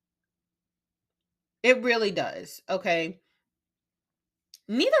 It really does. Okay.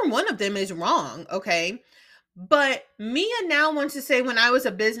 Neither one of them is wrong. Okay. But Mia now wants to say, when I was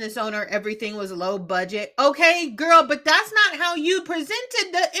a business owner, everything was low budget. Okay, girl, but that's not how you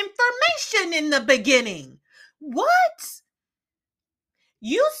presented the information in the beginning. What?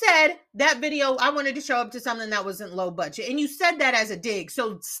 You said that video, I wanted to show up to something that wasn't low budget. And you said that as a dig.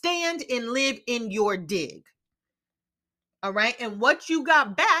 So stand and live in your dig. All right. And what you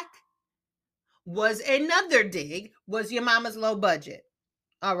got back was another dig, was your mama's low budget.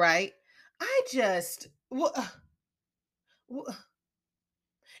 All right. I just, and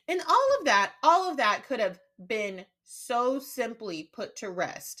all of that could have been so simply put to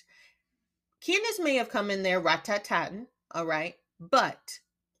rest. Candace may have come in there rat-tat-tatting, all right, but,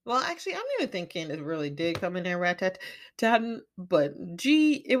 well, actually, I don't even think Candace really did come in there rat-tat-tatting, but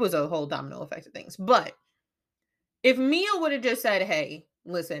it was a whole domino effect of things. But if Mia would have just said, hey,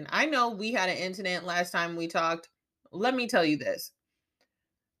 listen, I know we had an incident last time we talked. Let me tell you this.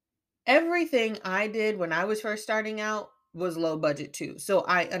 Everything I did when I was first starting out was low budget too. So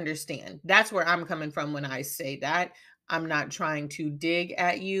I understand. That's where I'm coming from when I say that. I'm not trying to dig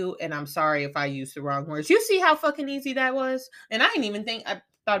at you, and I'm sorry if I used the wrong words. You see how fucking easy that was? And I didn't even think I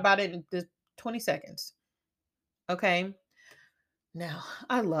thought about it in the 20 seconds. Okay. Now,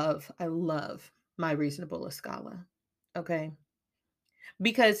 I love my reasonable Escala. Okay.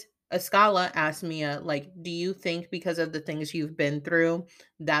 Because Escala asked me, like, do you think because of the things you've been through,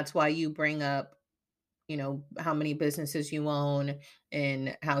 that's why you bring up, how many businesses you own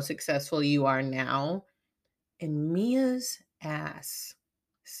and how successful you are now? And Mia's ass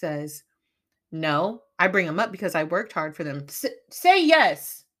says, no, I bring them up because I worked hard for them. Say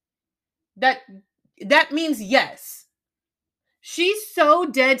yes. That that means yes. She's so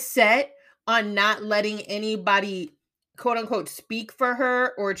dead set on not letting anybody, quote unquote, speak for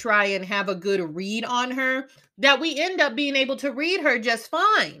her or try and have a good read on her, that we end up being able to read her just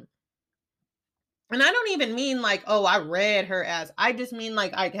fine. And I don't even mean like, oh, I read her as, I just mean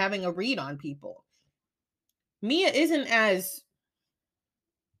like having a read on people. Mia isn't as,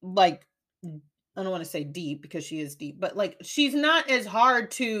 like, I don't want to say deep because she is deep, but like she's not as hard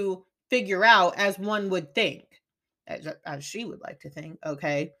to figure out as one would think, as she would like to think.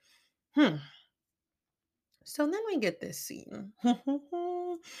 Okay. So then we get this scene.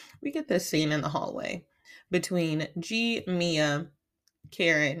 We get this scene in the hallway between G, Mia,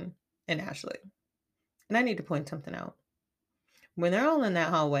 Karen, and Ashley. And I need to point something out. When they're all in that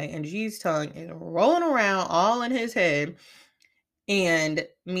hallway and G's tongue is rolling around all in his head, and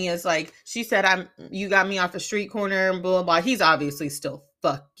Mia's like, she said, you got me off the street corner and blah, blah, blah. He's obviously still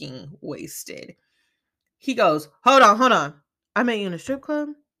fucking wasted. He goes, hold on. I met you in a strip club?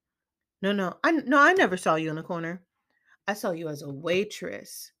 No, I never saw you in the corner. I saw you as a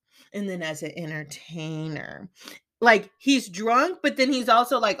waitress and then as an entertainer. Like, he's drunk, but then he's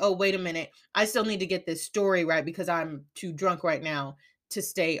also like, oh, wait a minute. I still need to get this story right because I'm too drunk right now to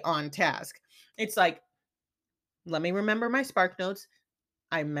stay on task. It's like, let me remember my spark notes.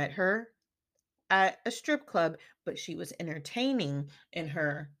 I met her at a strip club, but she was entertaining and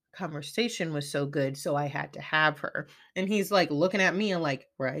her conversation was so good. So I had to have her. And he's like looking at me and like,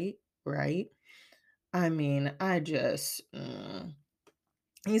 right. I mean,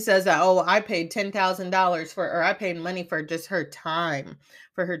 he says that, oh, I paid $10,000 or I paid money for just her time,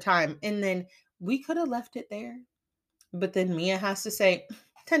 And then we could have left it there. But then Mia has to say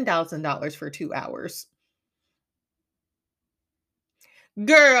 $10,000 for 2 hours.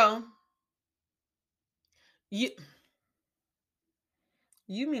 Girl, you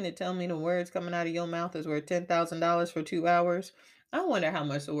mean to tell me the words coming out of your mouth is worth $10,000 for 2 hours? I wonder how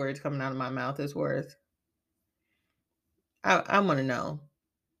much the words coming out of my mouth is worth. I want to know.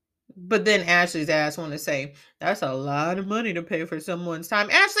 But then Ashley's ass want to say, that's a lot of money to pay for someone's time.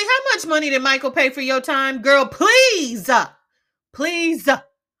 Ashley, how much money did Michael pay for your time? Girl, please. Please.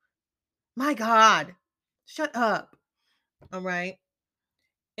 My God. Shut up. All right.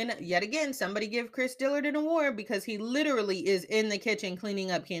 And yet again, somebody give Chris Dillard an award because he literally is in the kitchen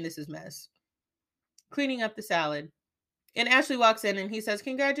cleaning up Candace's mess. Cleaning up the salad. And Ashley walks in and he says,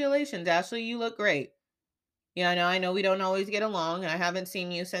 congratulations, Ashley, you look great. Yeah, I know we don't always get along, and I haven't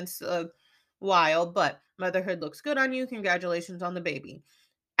seen you since a while, but motherhood looks good on you. Congratulations on the baby.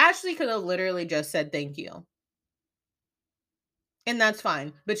 Ashley could have literally just said thank you. And that's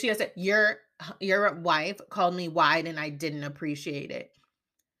fine. But she has said, your wife called me wide and I didn't appreciate it.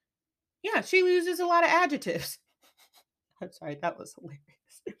 Yeah, she uses a lot of adjectives. I'm sorry, that was hilarious.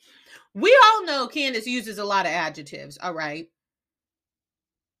 We all know Candace uses a lot of adjectives, all right?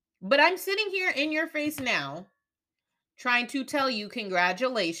 But I'm sitting here in your face now trying to tell you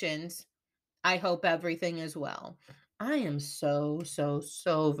congratulations. I hope everything is well. I am so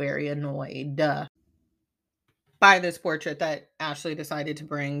very annoyed by this portrait that Ashley decided to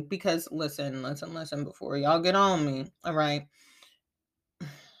bring because listen before y'all get on me, all right?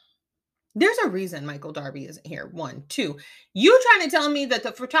 There's a reason Michael Darby isn't here. One, two. You trying to tell me that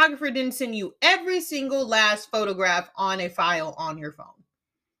the photographer didn't send you every single last photograph on a file on your phone?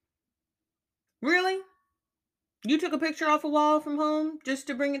 Really? You took a picture off a wall from home just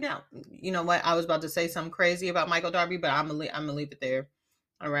to bring it down? You know what? I was about to say something crazy about Michael Darby, but I'm gonna leave it there.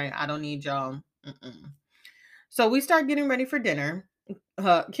 All right. I don't need y'all. Mm-mm. So we start getting ready for dinner.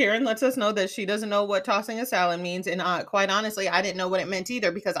 Karen lets us know that she doesn't know what tossing a salad means. And quite honestly, I didn't know what it meant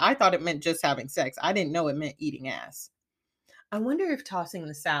either because I thought it meant just having sex. I didn't know it meant eating ass. I wonder if tossing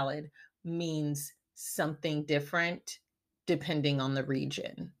the salad means something different depending on the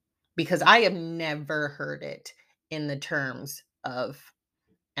region because I have never heard it in the terms of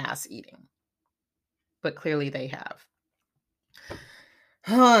ass eating, but clearly they have.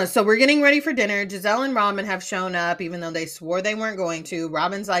 So we're getting ready for dinner. Giselle and Robin have shown up, even though they swore they weren't going to.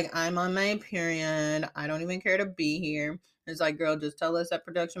 Robin's like, I'm on my period. I don't even care to be here. It's like, girl, just tell us that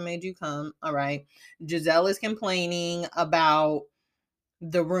production made you come. All right. Giselle is complaining about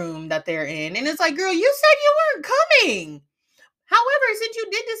the room that they're in. And it's like, girl, you said you weren't coming. However, since you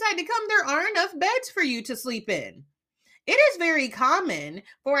did decide to come, there are enough beds for you to sleep in. It is very common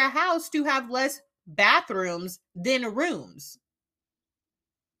for a house to have less bathrooms than rooms.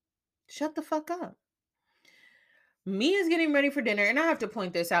 Shut the fuck up. Mia's getting ready for dinner, and I have to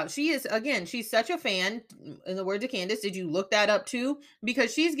point this out. She is, again, she's such a fan. In the words of Candace, did you look that up too?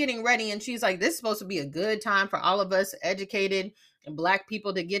 Because she's getting ready, and she's like, this is supposed to be a good time for all of us educated Black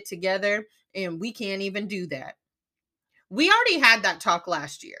people to get together, and we can't even do that. We already had that talk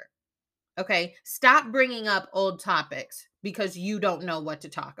last year. Okay? Stop bringing up old topics because you don't know what to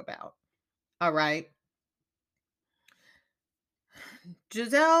talk about. All right?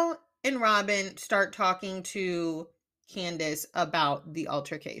 Giselle and Robin start talking to Candace about the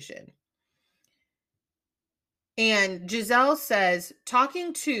altercation. And Giselle says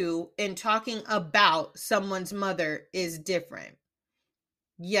talking to and talking about someone's mother is different.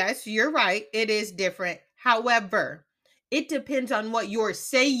 Yes, you're right. It is different. However, it depends on what you're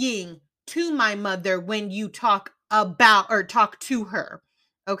saying to my mother when you talk about or talk to her.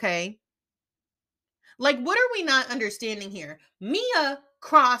 Okay? Like, what are we not understanding here? Mia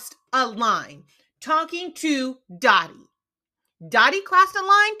crossed a line talking to Dottie. Dottie crossed a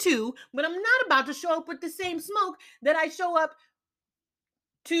line too, but I'm not about to show up with the same smoke that I show up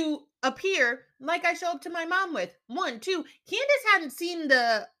to appear like I show up to my mom with. One, two, Candace hadn't seen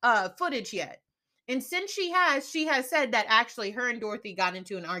the footage yet. And since she has said that actually her and Dorothy got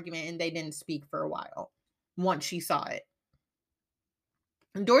into an argument and they didn't speak for a while once she saw it.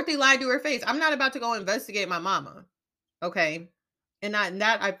 And Dorothy lied to her face. I'm not about to go investigate my mama. Okay. And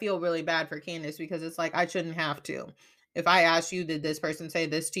that I feel really bad for Candace because it's like I shouldn't have to. If I ask you, did this person say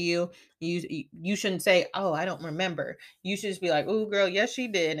this to you? You shouldn't say, oh, I don't remember. You should just be like, oh, girl, yes, she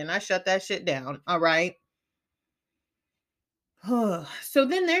did. And I shut that shit down. All right. So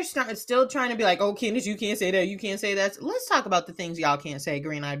then they're still trying to be like, oh, Candace, you can't say that. You can't say that. Let's talk about the things y'all can't say,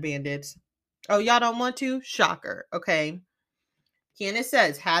 green-eyed bandits. Oh, y'all don't want to? Shocker. Okay. Candace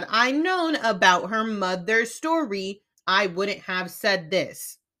says, had I known about her mother's story, I wouldn't have said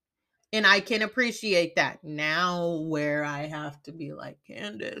this. And I can appreciate that. Now where I have to be like,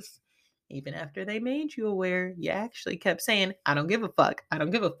 Candace, even after they made you aware, you actually kept saying, I don't give a fuck. I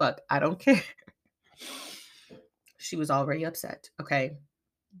don't give a fuck. I don't care. She was already upset. Okay.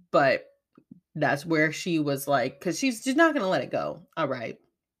 But that's where she was like, because she's just not going to let it go. All right.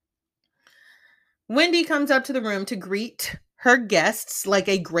 Wendy comes up to the room to greet her guests like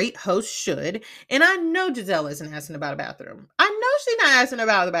a great host should. And I know Giselle isn't asking about a bathroom. I know she's not asking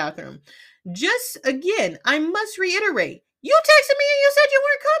about the bathroom. Just again, I must reiterate, you texted me and you said you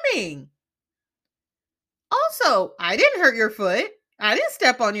weren't coming. Also, I didn't hurt your foot. I didn't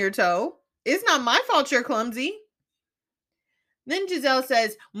step on your toe. It's not my fault you're clumsy. Then Giselle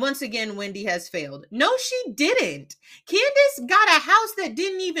says, once again, Wendy has failed. No, she didn't. Candace got a house that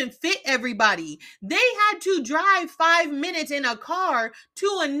didn't even fit everybody. They had to drive 5 minutes in a car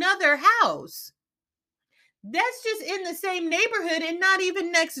to another house. That's just in the same neighborhood and not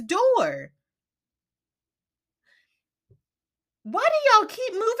even next door. Why do y'all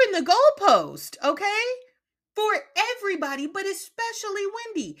keep moving the goalpost, okay? For everybody, but especially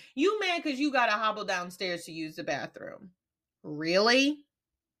Wendy. You mad because you got to hobble downstairs to use the bathroom. Really?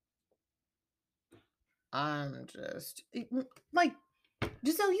 I'm just like,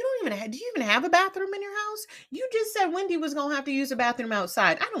 Giselle, do you even have a bathroom in your house? You just said Wendy was gonna have to use the bathroom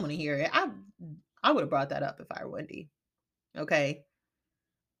outside. I don't want to hear it. I would have brought that up if I were Wendy. Okay.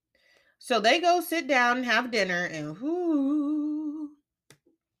 So they go sit down and have dinner, and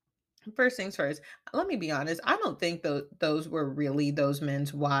first things first, let me be honest. I don't think those were really those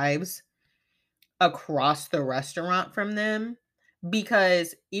men's wives. across the restaurant from them,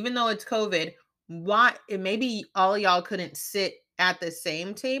 because even though it's COVID, why maybe all y'all couldn't sit at the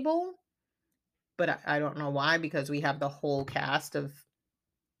same table, but I don't know why, because we have the whole cast of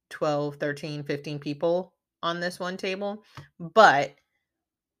 12, 13, 15 people on this one table. But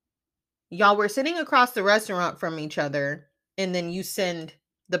y'all were sitting across the restaurant from each other, and then you send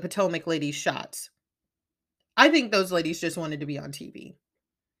the Potomac ladies shots. I think those ladies just wanted to be on TV.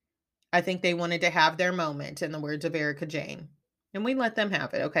 I think they wanted to have their moment, in the words of Erica Jane. And we let them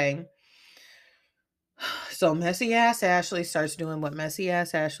have it, okay? So messy ass Ashley starts doing what messy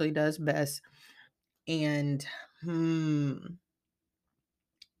ass Ashley does best. And you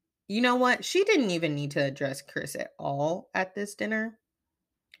know what? She didn't even need to address Chris at all at this dinner,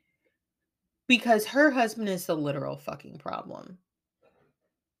 because her husband is the literal fucking problem.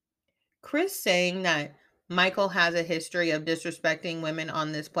 Chris saying that Michael has a history of disrespecting women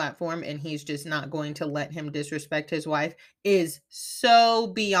on this platform and he's just not going to let him disrespect his wife is so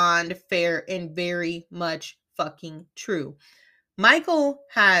beyond fair and very much fucking true. Michael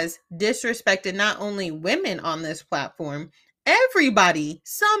has disrespected not only women on this platform, everybody,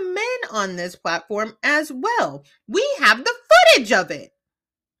 some men on this platform as well. We have the footage of it.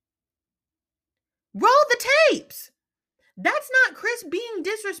 Roll the tapes. That's not Chris being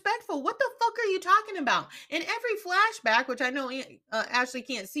disrespectful. What the fuck are you talking about? In every flashback, which I know Ashley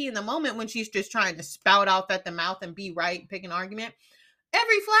can't see in the moment when she's just trying to spout off at the mouth and be right, pick an argument.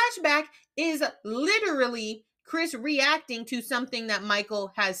 Every flashback is literally Chris reacting to something that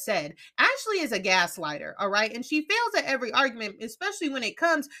Michael has said. Ashley is a gaslighter, all right? And she fails at every argument, especially when it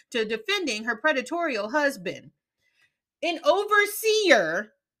comes to defending her predatorial husband. An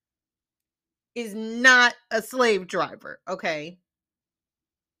overseer is not a slave driver, okay?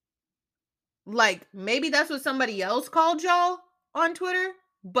 Like, maybe that's what somebody else called y'all on Twitter,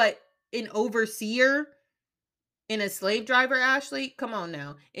 but an overseer in a slave driver, Ashley? Come on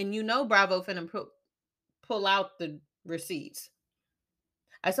now. And you know Bravo finna pull out the receipts.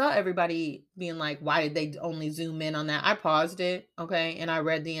 I saw everybody being like, why did they only zoom in on that? I paused it, okay, and I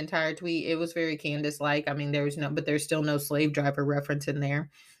read the entire tweet. It was very Candace-like. I mean, there's still no slave driver reference in there,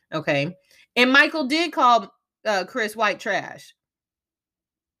 okay? And Michael did call Chris white trash.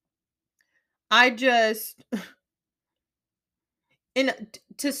 And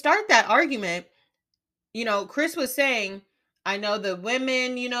to start that argument, Chris was saying, I know the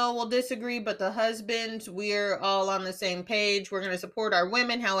women, will disagree, but the husbands, we're all on the same page. We're going to support our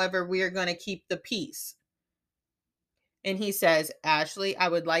women. However, we are going to keep the peace. And he says, Ashley, I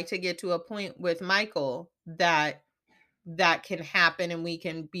would like to get to a point with Michael that can happen and we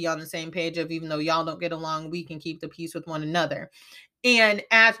can be on the same page of, even though y'all don't get along, we can keep the peace with one another. And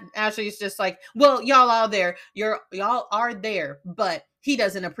Ashley's just like, well, y'all are there. Y'all are there, but he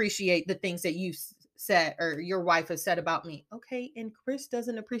doesn't appreciate the things that you said or your wife has said about me. Okay, and Chris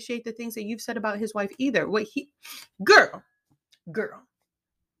doesn't appreciate the things that you've said about his wife either. Girl.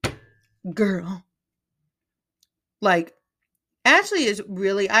 Like, Ashley is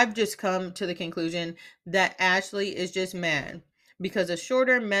really, I've just come to the conclusion that Ashley is just mad because a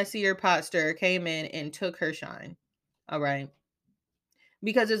shorter, messier pot stirrer came in and took her shine. All right.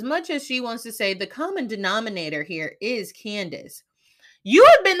 Because as much as she wants to say the common denominator here is Candace, you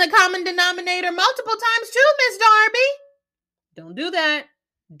have been the common denominator multiple times too, Miss Darby. Don't do that.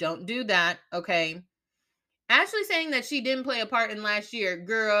 Don't do that, okay? Ashley saying that she didn't play a part in last year.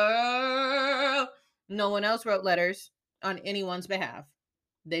 Girl, no one else wrote letters on anyone's behalf.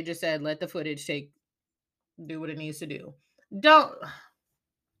 They just said, let the footage do what it needs to do. Don't.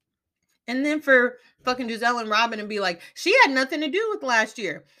 And then for fucking Giselle and Robin and be like, she had nothing to do with last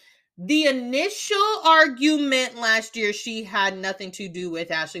year. The initial argument last year, she had nothing to do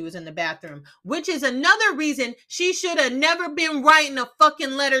with. Ashley was in the bathroom, which is another reason she should have never been writing a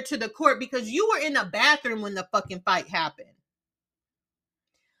fucking letter to the court, because you were in the bathroom when the fucking fight happened.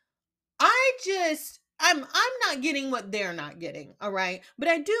 I'm not getting what they're not getting, all right? But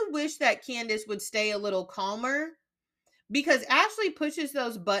I do wish that Candace would stay a little calmer, because Ashley pushes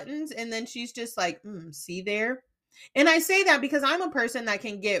those buttons and then she's just like, see there? And I say that because I'm a person that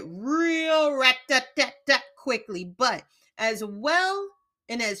can get real rat-tat-tat-tat quickly, but as well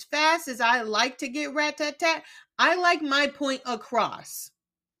and as fast as I like to get rat-tat-tat, I like my point across.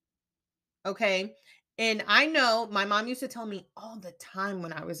 Okay? And I know my mom used to tell me all the time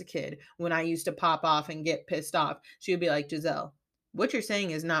when I was a kid, when I used to pop off and get pissed off, she would be like, Giselle, what you're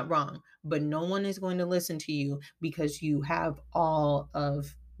saying is not wrong, but no one is going to listen to you because you have all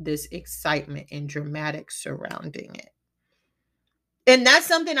of this excitement and dramatics surrounding it. And that's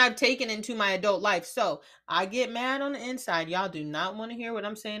something I've taken into my adult life. So I get mad on the inside. Y'all do not want to hear what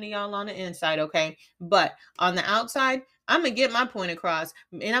I'm saying to y'all on the inside, okay? But on the outside, I'm going to get my point across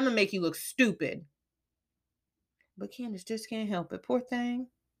and I'm going to make you look stupid. But Candace just can't help it. Poor thing.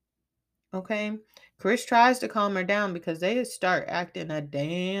 Okay. Chris tries to calm her down because they start acting a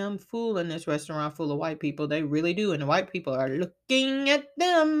damn fool in this restaurant full of white people. They really do. And the white people are looking at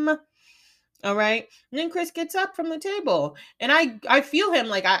them. All right. And then Chris gets up from the table. And I feel him.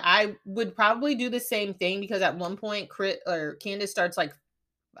 Like I would probably do the same thing because at one point Chris or Candace starts like,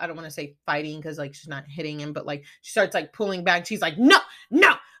 I don't want to say fighting because like she's not hitting him, but like she starts like pulling back. She's like, no,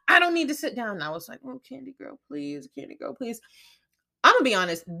 no, I don't need to sit down. And I was like, oh, Candy girl, please, Candy girl, please. I'm gonna be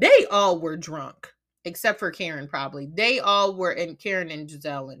honest, they all were drunk, except for Karen, probably. They all were, and Karen and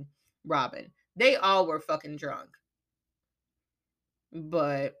Giselle and Robin. They all were fucking drunk.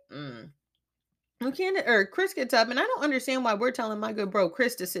 But Chris gets up, and I don't understand why we're telling my good bro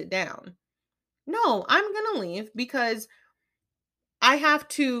Chris to sit down. No, I'm gonna leave because I have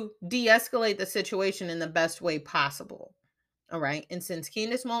to de-escalate the situation in the best way possible. All right. And since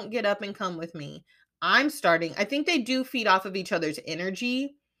Candace won't get up and come with me, I'm starting. I think they do feed off of each other's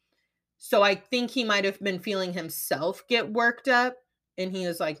energy. So I think he might have been feeling himself get worked up. And he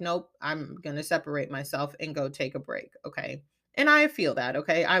was like, nope, I'm going to separate myself and go take a break. Okay. And I feel that.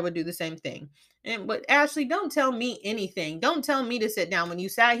 Okay. I would do the same thing. But Ashley, don't tell me anything. Don't tell me to sit down. When you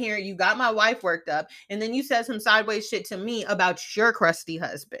sat here, you got my wife worked up. And then you said some sideways shit to me about your crusty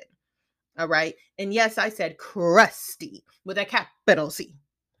husband. All right. And yes, I said crusty with a capital C.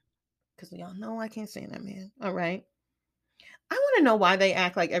 Because y'all know I can't stand that man. All right. I want to know why they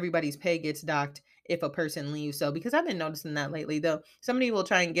act like everybody's pay gets docked if a person leaves. So, because I've been noticing that lately, though, somebody will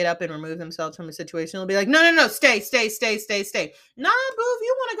try and get up and remove themselves from a situation. They'll be like, no, no, no, stay, stay, stay, stay, stay. Nah, boo, if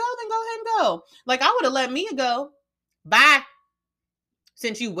you want to go, then go ahead and go. Like, I would have let Mia go. Bye.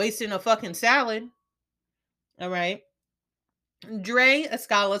 Since you wasting a fucking salad. All right. Dre,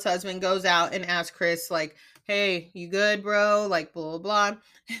 Escala's husband, goes out and asks Chris, like, hey, you good, bro? Like, blah, blah, blah.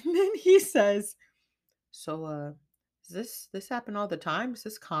 And then he says, so, does this happen all the time? Is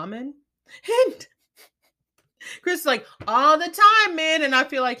this common? And Chris is like, all the time, man. And I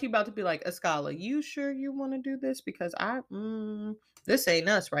feel like he about to be like, Escala, you sure you want to do this? Because this ain't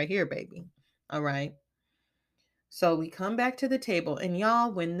us right here, baby. All right. So we come back to the table. And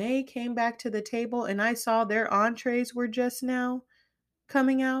y'all, when they came back to the table and I saw their entrees were just now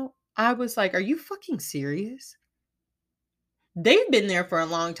coming out, I was like, are you fucking serious? They've been there for a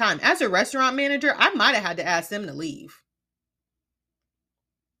long time. As a restaurant manager, I might have had to ask them to leave.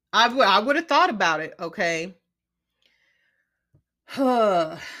 I would have thought about it, okay?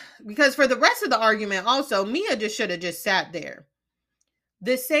 Because for the rest of the argument, also, Mia just should have just sat there.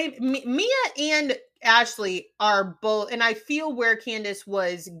 The same, Mia and Ashley are both, and I feel where Candace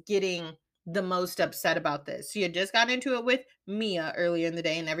was getting the most upset about this. She had just got into it with Mia earlier in the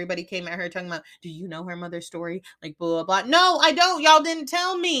day, and everybody came at her talking about, do you know her mother's story? Like, blah, blah, blah. No, I don't. Y'all didn't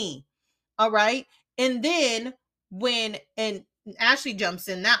tell me. All right. And then and Ashley jumps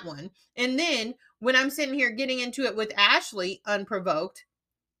in that one. And then when I'm sitting here getting into it with Ashley unprovoked,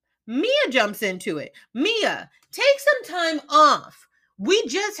 Mia jumps into it. Mia, take some time off. We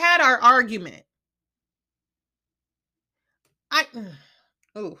just had our argument.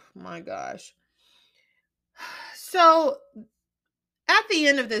 Oh my gosh. So at the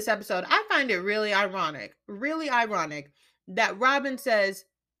end of this episode, I find it really ironic that Robin says,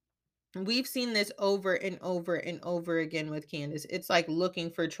 we've seen this over and over and over again with Candace. It's like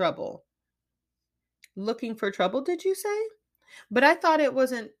looking for trouble. Looking for trouble, did you say? But I thought that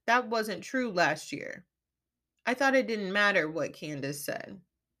wasn't true last year. I thought it didn't matter what Candace said.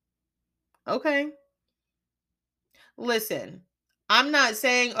 Okay. Listen, I'm not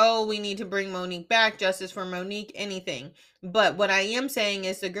saying, oh, we need to bring Monique back, justice for Monique, anything. But what I am saying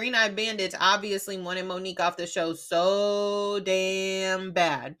is the Green Eyed Bandits obviously wanted Monique off the show so damn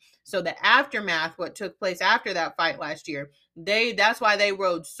bad. So the aftermath, what took place after that fight last year, that's why they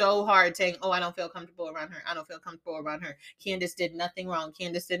rode so hard saying, oh, I don't feel comfortable around her. I don't feel comfortable around her. Candace did nothing wrong.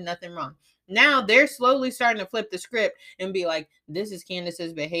 Candace did nothing wrong. Now they're slowly starting to flip the script and be like, this is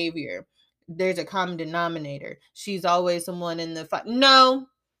Candace's behavior. There's a common denominator. She's always someone in the fight. No.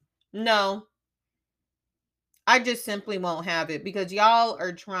 I just simply won't have it because y'all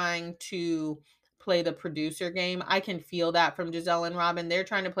are trying to play the producer game. I can feel that from Giselle and Robin. They're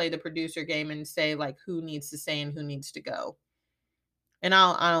trying to play the producer game and say like who needs to stay and who needs to go. And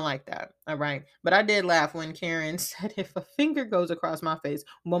I don't like that. All right. But I did laugh when Karen said, if a finger goes across my face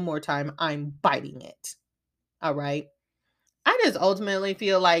one more time, I'm biting it. All right. I just ultimately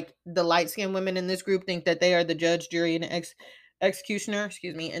feel like the light-skinned women in this group think that they are the judge, jury, and executioner,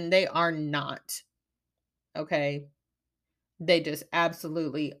 excuse me, and they are not. Okay? They just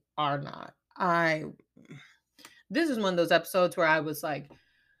absolutely are not. I This is one of those episodes where I was like,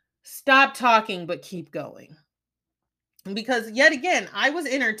 stop talking but keep going. Because yet again, I was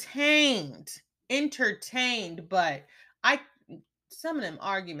entertained, but I some of them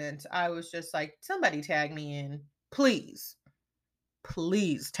arguments, I was just like, somebody tag me in, please.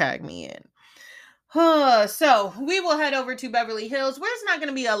 Please tag me in. So we will head over to Beverly Hills, where it's not going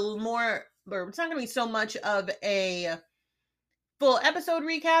to be or it's not going to be so much of a full episode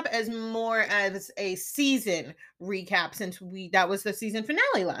recap as more as a season recap, since that was the season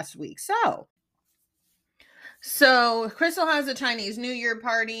finale last week. So Crystal has a Chinese New Year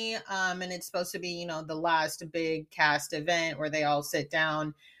party, and it's supposed to be, the last big cast event where they all sit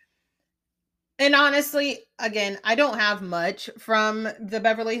down. And honestly, again, I don't have much from the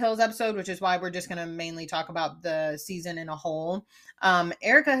Beverly Hills episode, which is why we're just going to mainly talk about the season in a whole.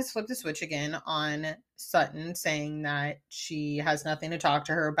 Erica has flipped the switch again on Sutton, saying that she has nothing to talk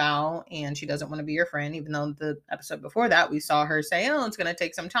to her about and she doesn't want to be your friend, even though the episode before that we saw her say, oh, it's going to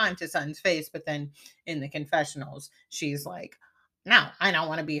take some time, to Sutton's face. But then in the confessionals, she's like, no, I don't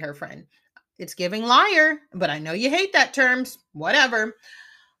want to be her friend. It's giving liar, but I know you hate that terms. Whatever.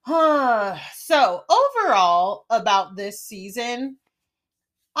 So overall about this season,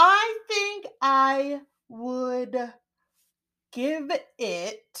 I think I would give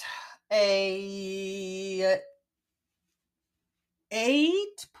it a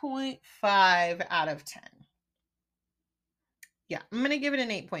 8.5 out of 10. Yeah, I'm going to give it an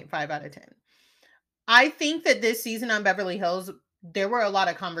 8.5 out of 10. I think that this season on Beverly Hills, there were a lot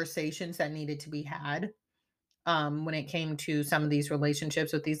of conversations that needed to be had. When it came to some of these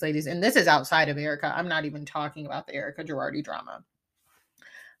relationships with these ladies. And this is outside of Erica. I'm not even talking about the Erica Girardi drama.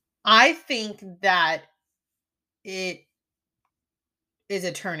 I think that it is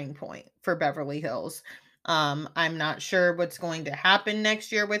a turning point for Beverly Hills. I'm not sure what's going to happen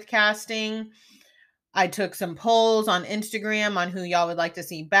next year with casting. I took some polls on Instagram on who y'all would like to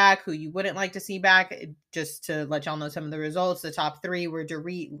see back, who you wouldn't like to see back, just to let y'all know some of the results. The top 3 were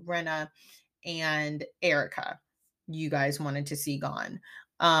Dorit, Rinna, and Erica. You guys wanted to see gone.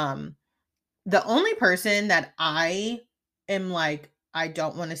 The only person that I am like, I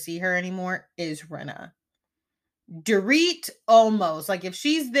don't want to see her anymore is Rinna. Dorit, almost. Like, if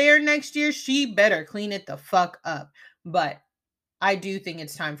she's there next year, she better clean it the fuck up. But I do think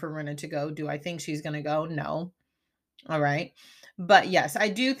it's time for Rinna to go. Do I think she's going to go? No. All right. But yes, I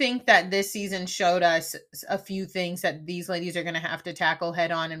do think that this season showed us a few things that these ladies are going to have to tackle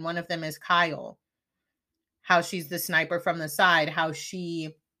head on. And one of them is Kyle. How she's the sniper from the side. How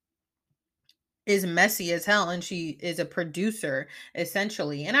she is messy as hell, and she is a producer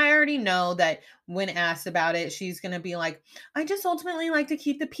essentially. And I already know that when asked about it, she's going to be like, I just ultimately like to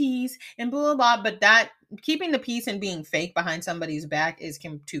keep the peace and blah, blah, blah. But that keeping the peace and being fake behind somebody's back is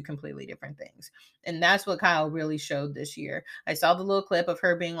two completely different things. And that's what Kyle really showed this year. I saw the little clip of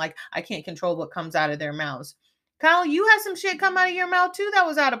her being like, I can't control what comes out of their mouths. Kyle, you had some shit come out of your mouth too that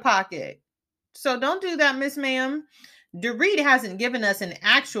was out of pocket. So don't do that, Miss Ma'am. Dorit hasn't given us an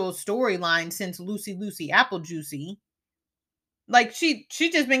actual storyline since Lucy Apple Juicy. Like, she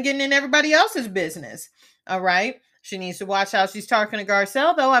just been getting in everybody else's business. All right. She needs to watch how she's talking to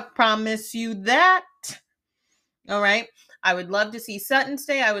Garcelle, though. I promise you that. All right. I would love to see Sutton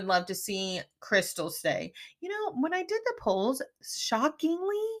stay. I would love to see Crystal stay. When I did the polls,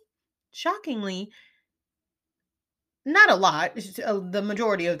 shockingly, not a lot. The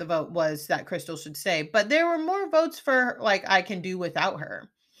majority of the vote was that Crystal should stay, but there were more votes for, like, I can do without her.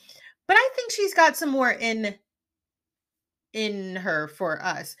 But I think she's got some more in her for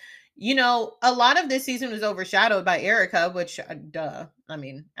us. A lot of this season was overshadowed by Erica, which, I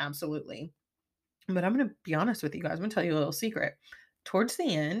mean, absolutely. But I'm going to be honest with you guys. I'm going to tell you a little secret. Towards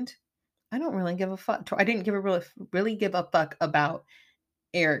the end, I don't really give a fuck. I didn't really give a fuck about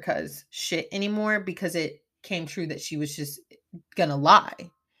Erica's shit anymore, because it came true that she was just gonna lie.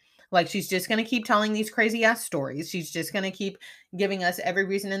 Like, she's just gonna keep telling these crazy ass stories. She's just gonna keep giving us every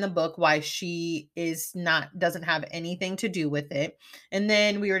reason in the book why she doesn't have anything to do with it. And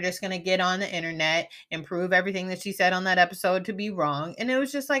then we were just gonna get on the internet and prove everything that she said on that episode to be wrong. And it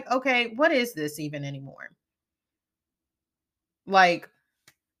was just like, okay, what is this even anymore? Like,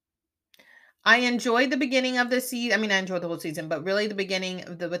 I enjoyed the beginning of the season. I mean, I enjoyed the whole season, but really the beginning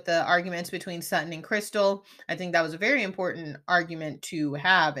with the arguments between Sutton and Crystal. I think that was a very important argument to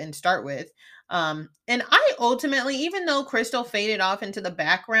have and start with. And I ultimately, even though Crystal faded off into the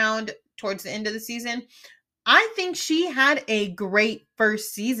background towards the end of the season, I think she had a great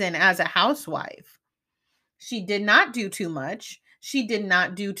first season as a housewife. She did not do too much. She did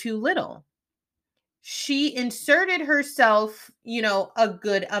not do too little. She inserted herself, a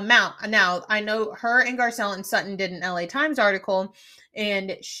good amount. Now, I know her and Garcelle and Sutton did an LA Times article,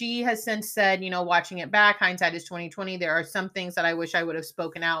 and she has since said, watching it back, hindsight is 2020. There are some things that I wish I would have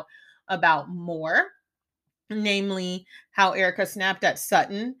spoken out about more, namely how Erica snapped at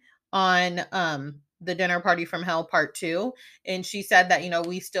Sutton on the dinner party from hell part 2, and she said that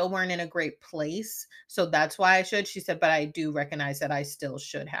we still weren't in a great place, so that's why I should. She said, but I do recognize that I still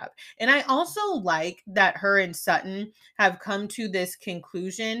should have. And I also like that her and Sutton have come to this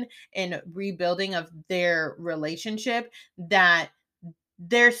conclusion and rebuilding of their relationship, that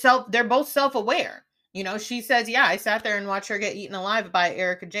they're both self-aware. She says, yeah, I sat there and watched her get eaten alive by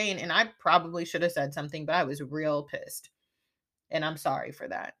Erica Jane, and I probably should have said something, but I was real pissed. And I'm sorry for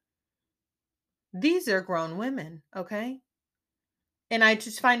that. These are grown women, okay? And I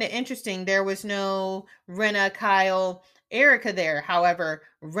just find it interesting. There was no Rinna, Kyle, Erica there. However,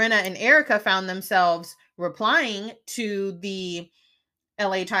 Rinna and Erica found themselves replying to the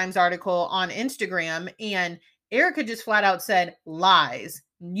LA Times article on Instagram, and Erica just flat out said, lies.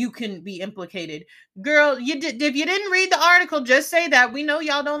 You can be implicated. Girl, if you didn't read the article, just say that. We know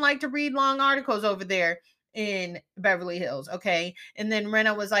y'all don't like to read long articles over there in Beverly Hills, okay? And then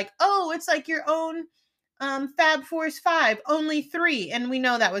Rena was like, oh, it's like your own Fab Force 5, only 3. And we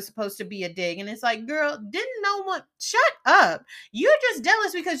know that was supposed to be a dig. And it's like, girl, didn't know what? Shut up. You're just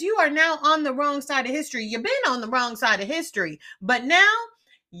jealous because you are now on the wrong side of history. You've been on the wrong side of history, but now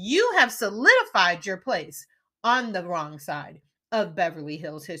you have solidified your place on the wrong side of Beverly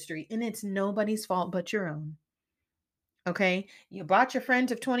Hills history. And it's nobody's fault but your own. Okay, you brought your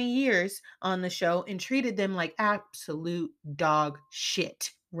friends of 20 years on the show and treated them like absolute dog shit,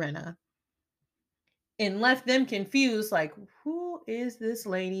 Rena, and left them confused, like, who is this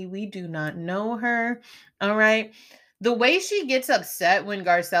lady? We do not know her. All right. The way she gets upset when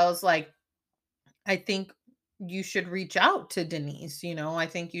Garcelle's like, I think you should reach out to Denise. I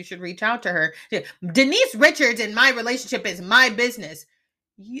think you should reach out to her. Denise Richards and my relationship is my business.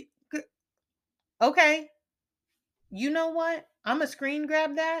 You, okay. You know what? I'm going to screen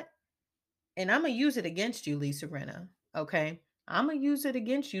grab that and I'm going to use it against you, Lisa Rinna. Okay. I'm going to use it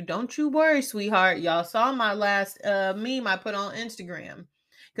against you. Don't you worry, sweetheart. Y'all saw my last meme I put on Instagram.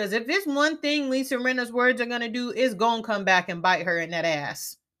 Because if it's one thing Lisa Rinna's words are going to do, it's going to come back and bite her in that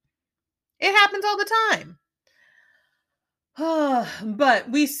ass. It happens all the time. But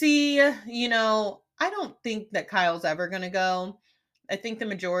we see, I don't think that Kyle's ever going to go. I think the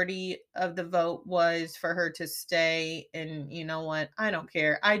majority of the vote was for her to stay. And you know what? I don't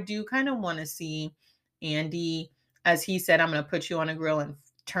care. I do kind of want to see Andy, as he said, I'm going to put you on a grill and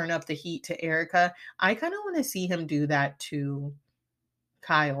turn up the heat to Erica. I kind of want to see him do that to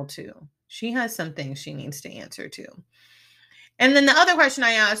Kyle too. She has some things she needs to answer to. And then the other question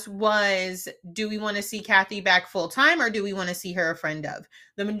I asked was, do we want to see Kathy back full time or do we want to see her a friend of?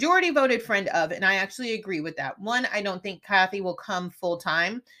 The majority voted friend of, and I actually agree with that. One, I don't think Kathy will come full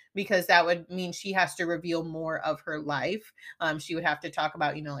time because that would mean she has to reveal more of her life. She would have to talk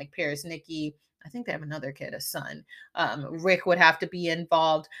about, like Paris, Nikki. I think they have another kid, a son. Rick would have to be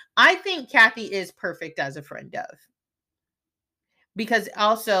involved. I think Kathy is perfect as a friend of. Because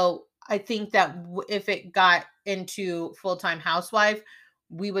also, I think that if it got into full-time housewife,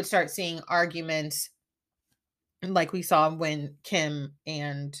 we would start seeing arguments like we saw when Kim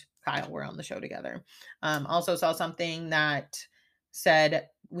and Kyle were on the show together. Also saw something that said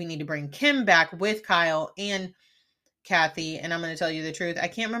we need to bring Kim back with Kyle and Kathy. And I'm going to tell you the truth. I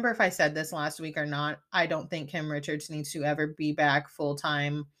can't remember if I said this last week or not. I don't think Kim Richards needs to ever be back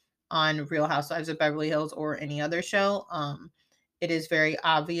full-time on Real Housewives of Beverly Hills or any other show. It is very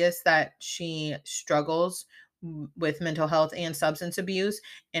obvious that she struggles with mental health and substance abuse.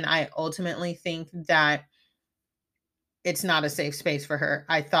 And I ultimately think that it's not a safe space for her.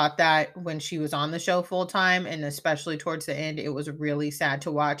 I thought that when she was on the show full time, and especially towards the end, it was really sad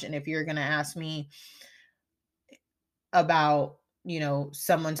to watch. And if you're going to ask me about,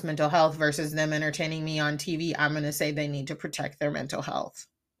 someone's mental health versus them entertaining me on TV, I'm going to say they need to protect their mental health,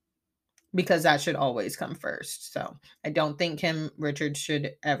 because that should always come first. So I don't think Kim Richards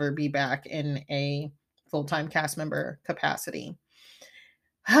should ever be back in a full-time cast member capacity.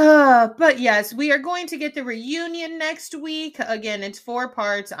 But yes, we are going to get the reunion next week. Again, it's 4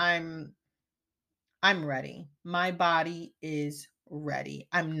 parts. I'm ready. My body is ready.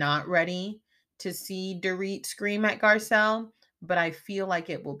 I'm not ready to see Dorit scream at Garcelle, but I feel like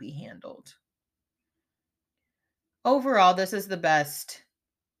it will be handled. Overall, this is the best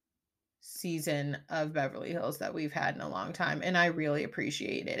season of Beverly Hills that we've had in a long time, and I really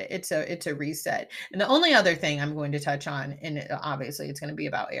appreciated it. It's a reset. And the only other thing I'm going to touch on, and obviously it's going to be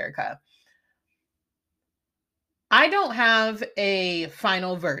about Erica. I don't have a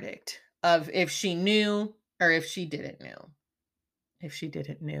final verdict of if she knew or if she didn't know. If she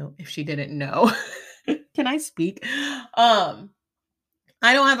didn't know, if she didn't know. Can I speak? I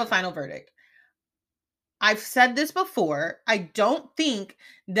don't have a final verdict. I've said this before. I don't think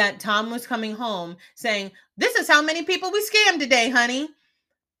that Tom was coming home saying, "This is how many people we scammed today, honey."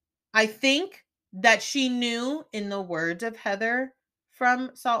 I think that she knew, in the words of Heather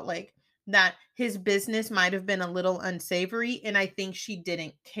from Salt Lake, that his business might have been a little unsavory, and I think she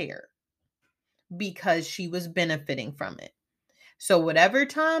didn't care because she was benefiting from it. So whatever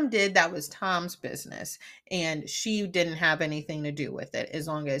Tom did, that was Tom's business, and she didn't have anything to do with it. As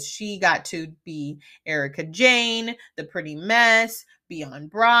long as she got to be Erica Jane, the pretty mess, be on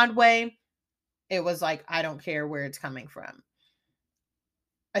Broadway, it was like, I don't care where it's coming from.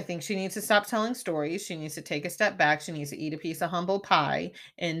 I think she needs to stop telling stories. She needs to take a step back. She needs to eat a piece of humble pie.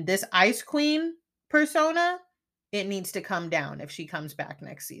 And this Ice Queen persona, it needs to come down if she comes back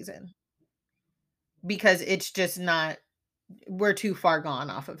next season. Because it's just not, we're too far gone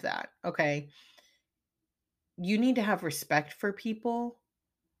off of that. Okay. You need to have respect for people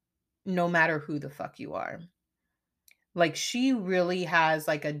no matter who the fuck you are. Like, she really has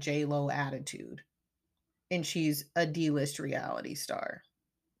like a J-Lo attitude, and she's a D-list reality star.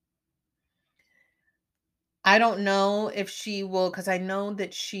 I don't know if she will, because I know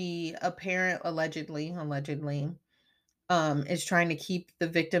that she allegedly is trying to keep the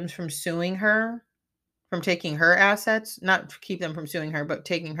victims from suing her, from taking her assets, not keep them from suing her, but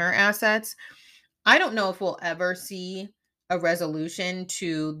taking her assets. I don't know if we'll ever see a resolution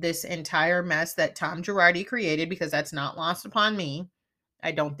to this entire mess that Tom Girardi created, because that's not lost upon me.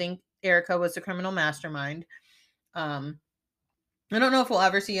 I don't think Erica was the criminal mastermind. I don't know if we'll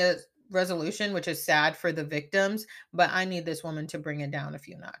ever see a resolution, which is sad for the victims, but I need this woman to bring it down a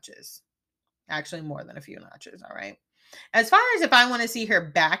few notches. Actually, more than a few notches. All right. As far as if I want to see her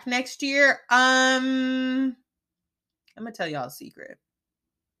back next year, I'm gonna tell y'all a secret.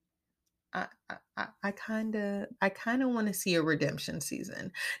 I kind of want to see a redemption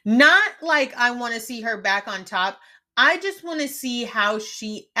season. Not like I want to see her back on top. I just want to see how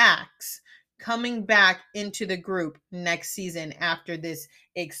she acts coming back into the group next season after this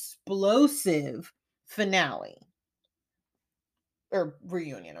explosive finale, or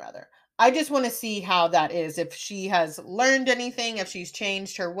reunion rather. I just want to see how that is, if she has learned anything, if she's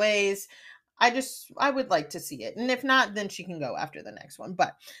changed her ways. I would like to see it. And if not, then she can go after the next one.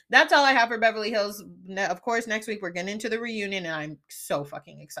 But that's all I have for Beverly Hills. Of course, next week we're getting into the reunion, and I'm so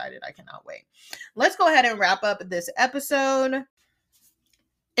fucking excited. I cannot wait. Let's go ahead and wrap up this episode.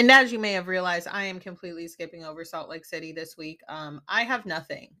 And as you may have realized, I am completely skipping over Salt Lake City this week. I have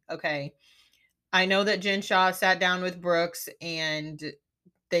nothing. Okay. I know that Jen Shaw sat down with Brooks and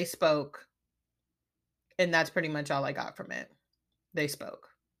they spoke. And that's pretty much all I got from it. They spoke.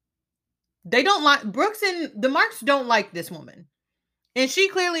 They don't like, Brooks and the Marks don't like this woman. And she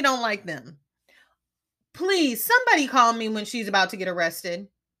clearly don't like them. Please, somebody call me when she's about to get arrested.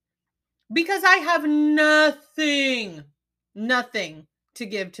 Because I have nothing to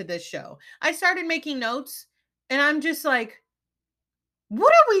give to this show. I started making notes and I'm just like,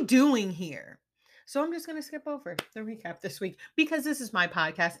 what are we doing here? So I'm just going to skip over the recap this week because this is my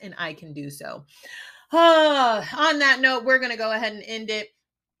podcast and I can do so. On that note, we're going to go ahead and end it.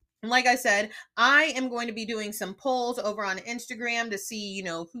 Like I said, I am going to be doing some polls over on Instagram to see,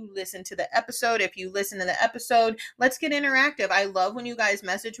 who listened to the episode. If you listen to the episode, let's get interactive. I love when you guys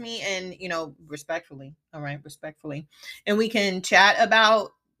message me and, respectfully. All right, respectfully. And we can chat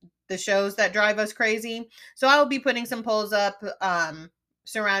about the shows that drive us crazy. So I'll be putting some polls up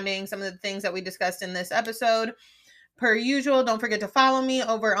surrounding some of the things that we discussed in this episode. Per usual, don't forget to follow me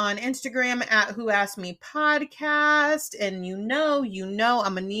over on Instagram at Who Asked Me Podcast. And you know,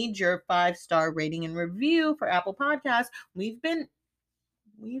 I'm gonna need your 5-star rating and review for Apple Podcasts. We've been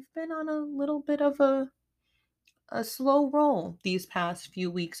on a little bit of a slow roll these past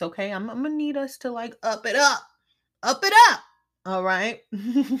few weeks. Okay, I'm gonna need us to up it up. All right.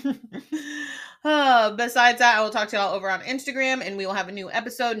 Besides that, I will talk to y'all over on Instagram, and we will have a new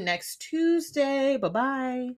episode next Tuesday. Bye-bye.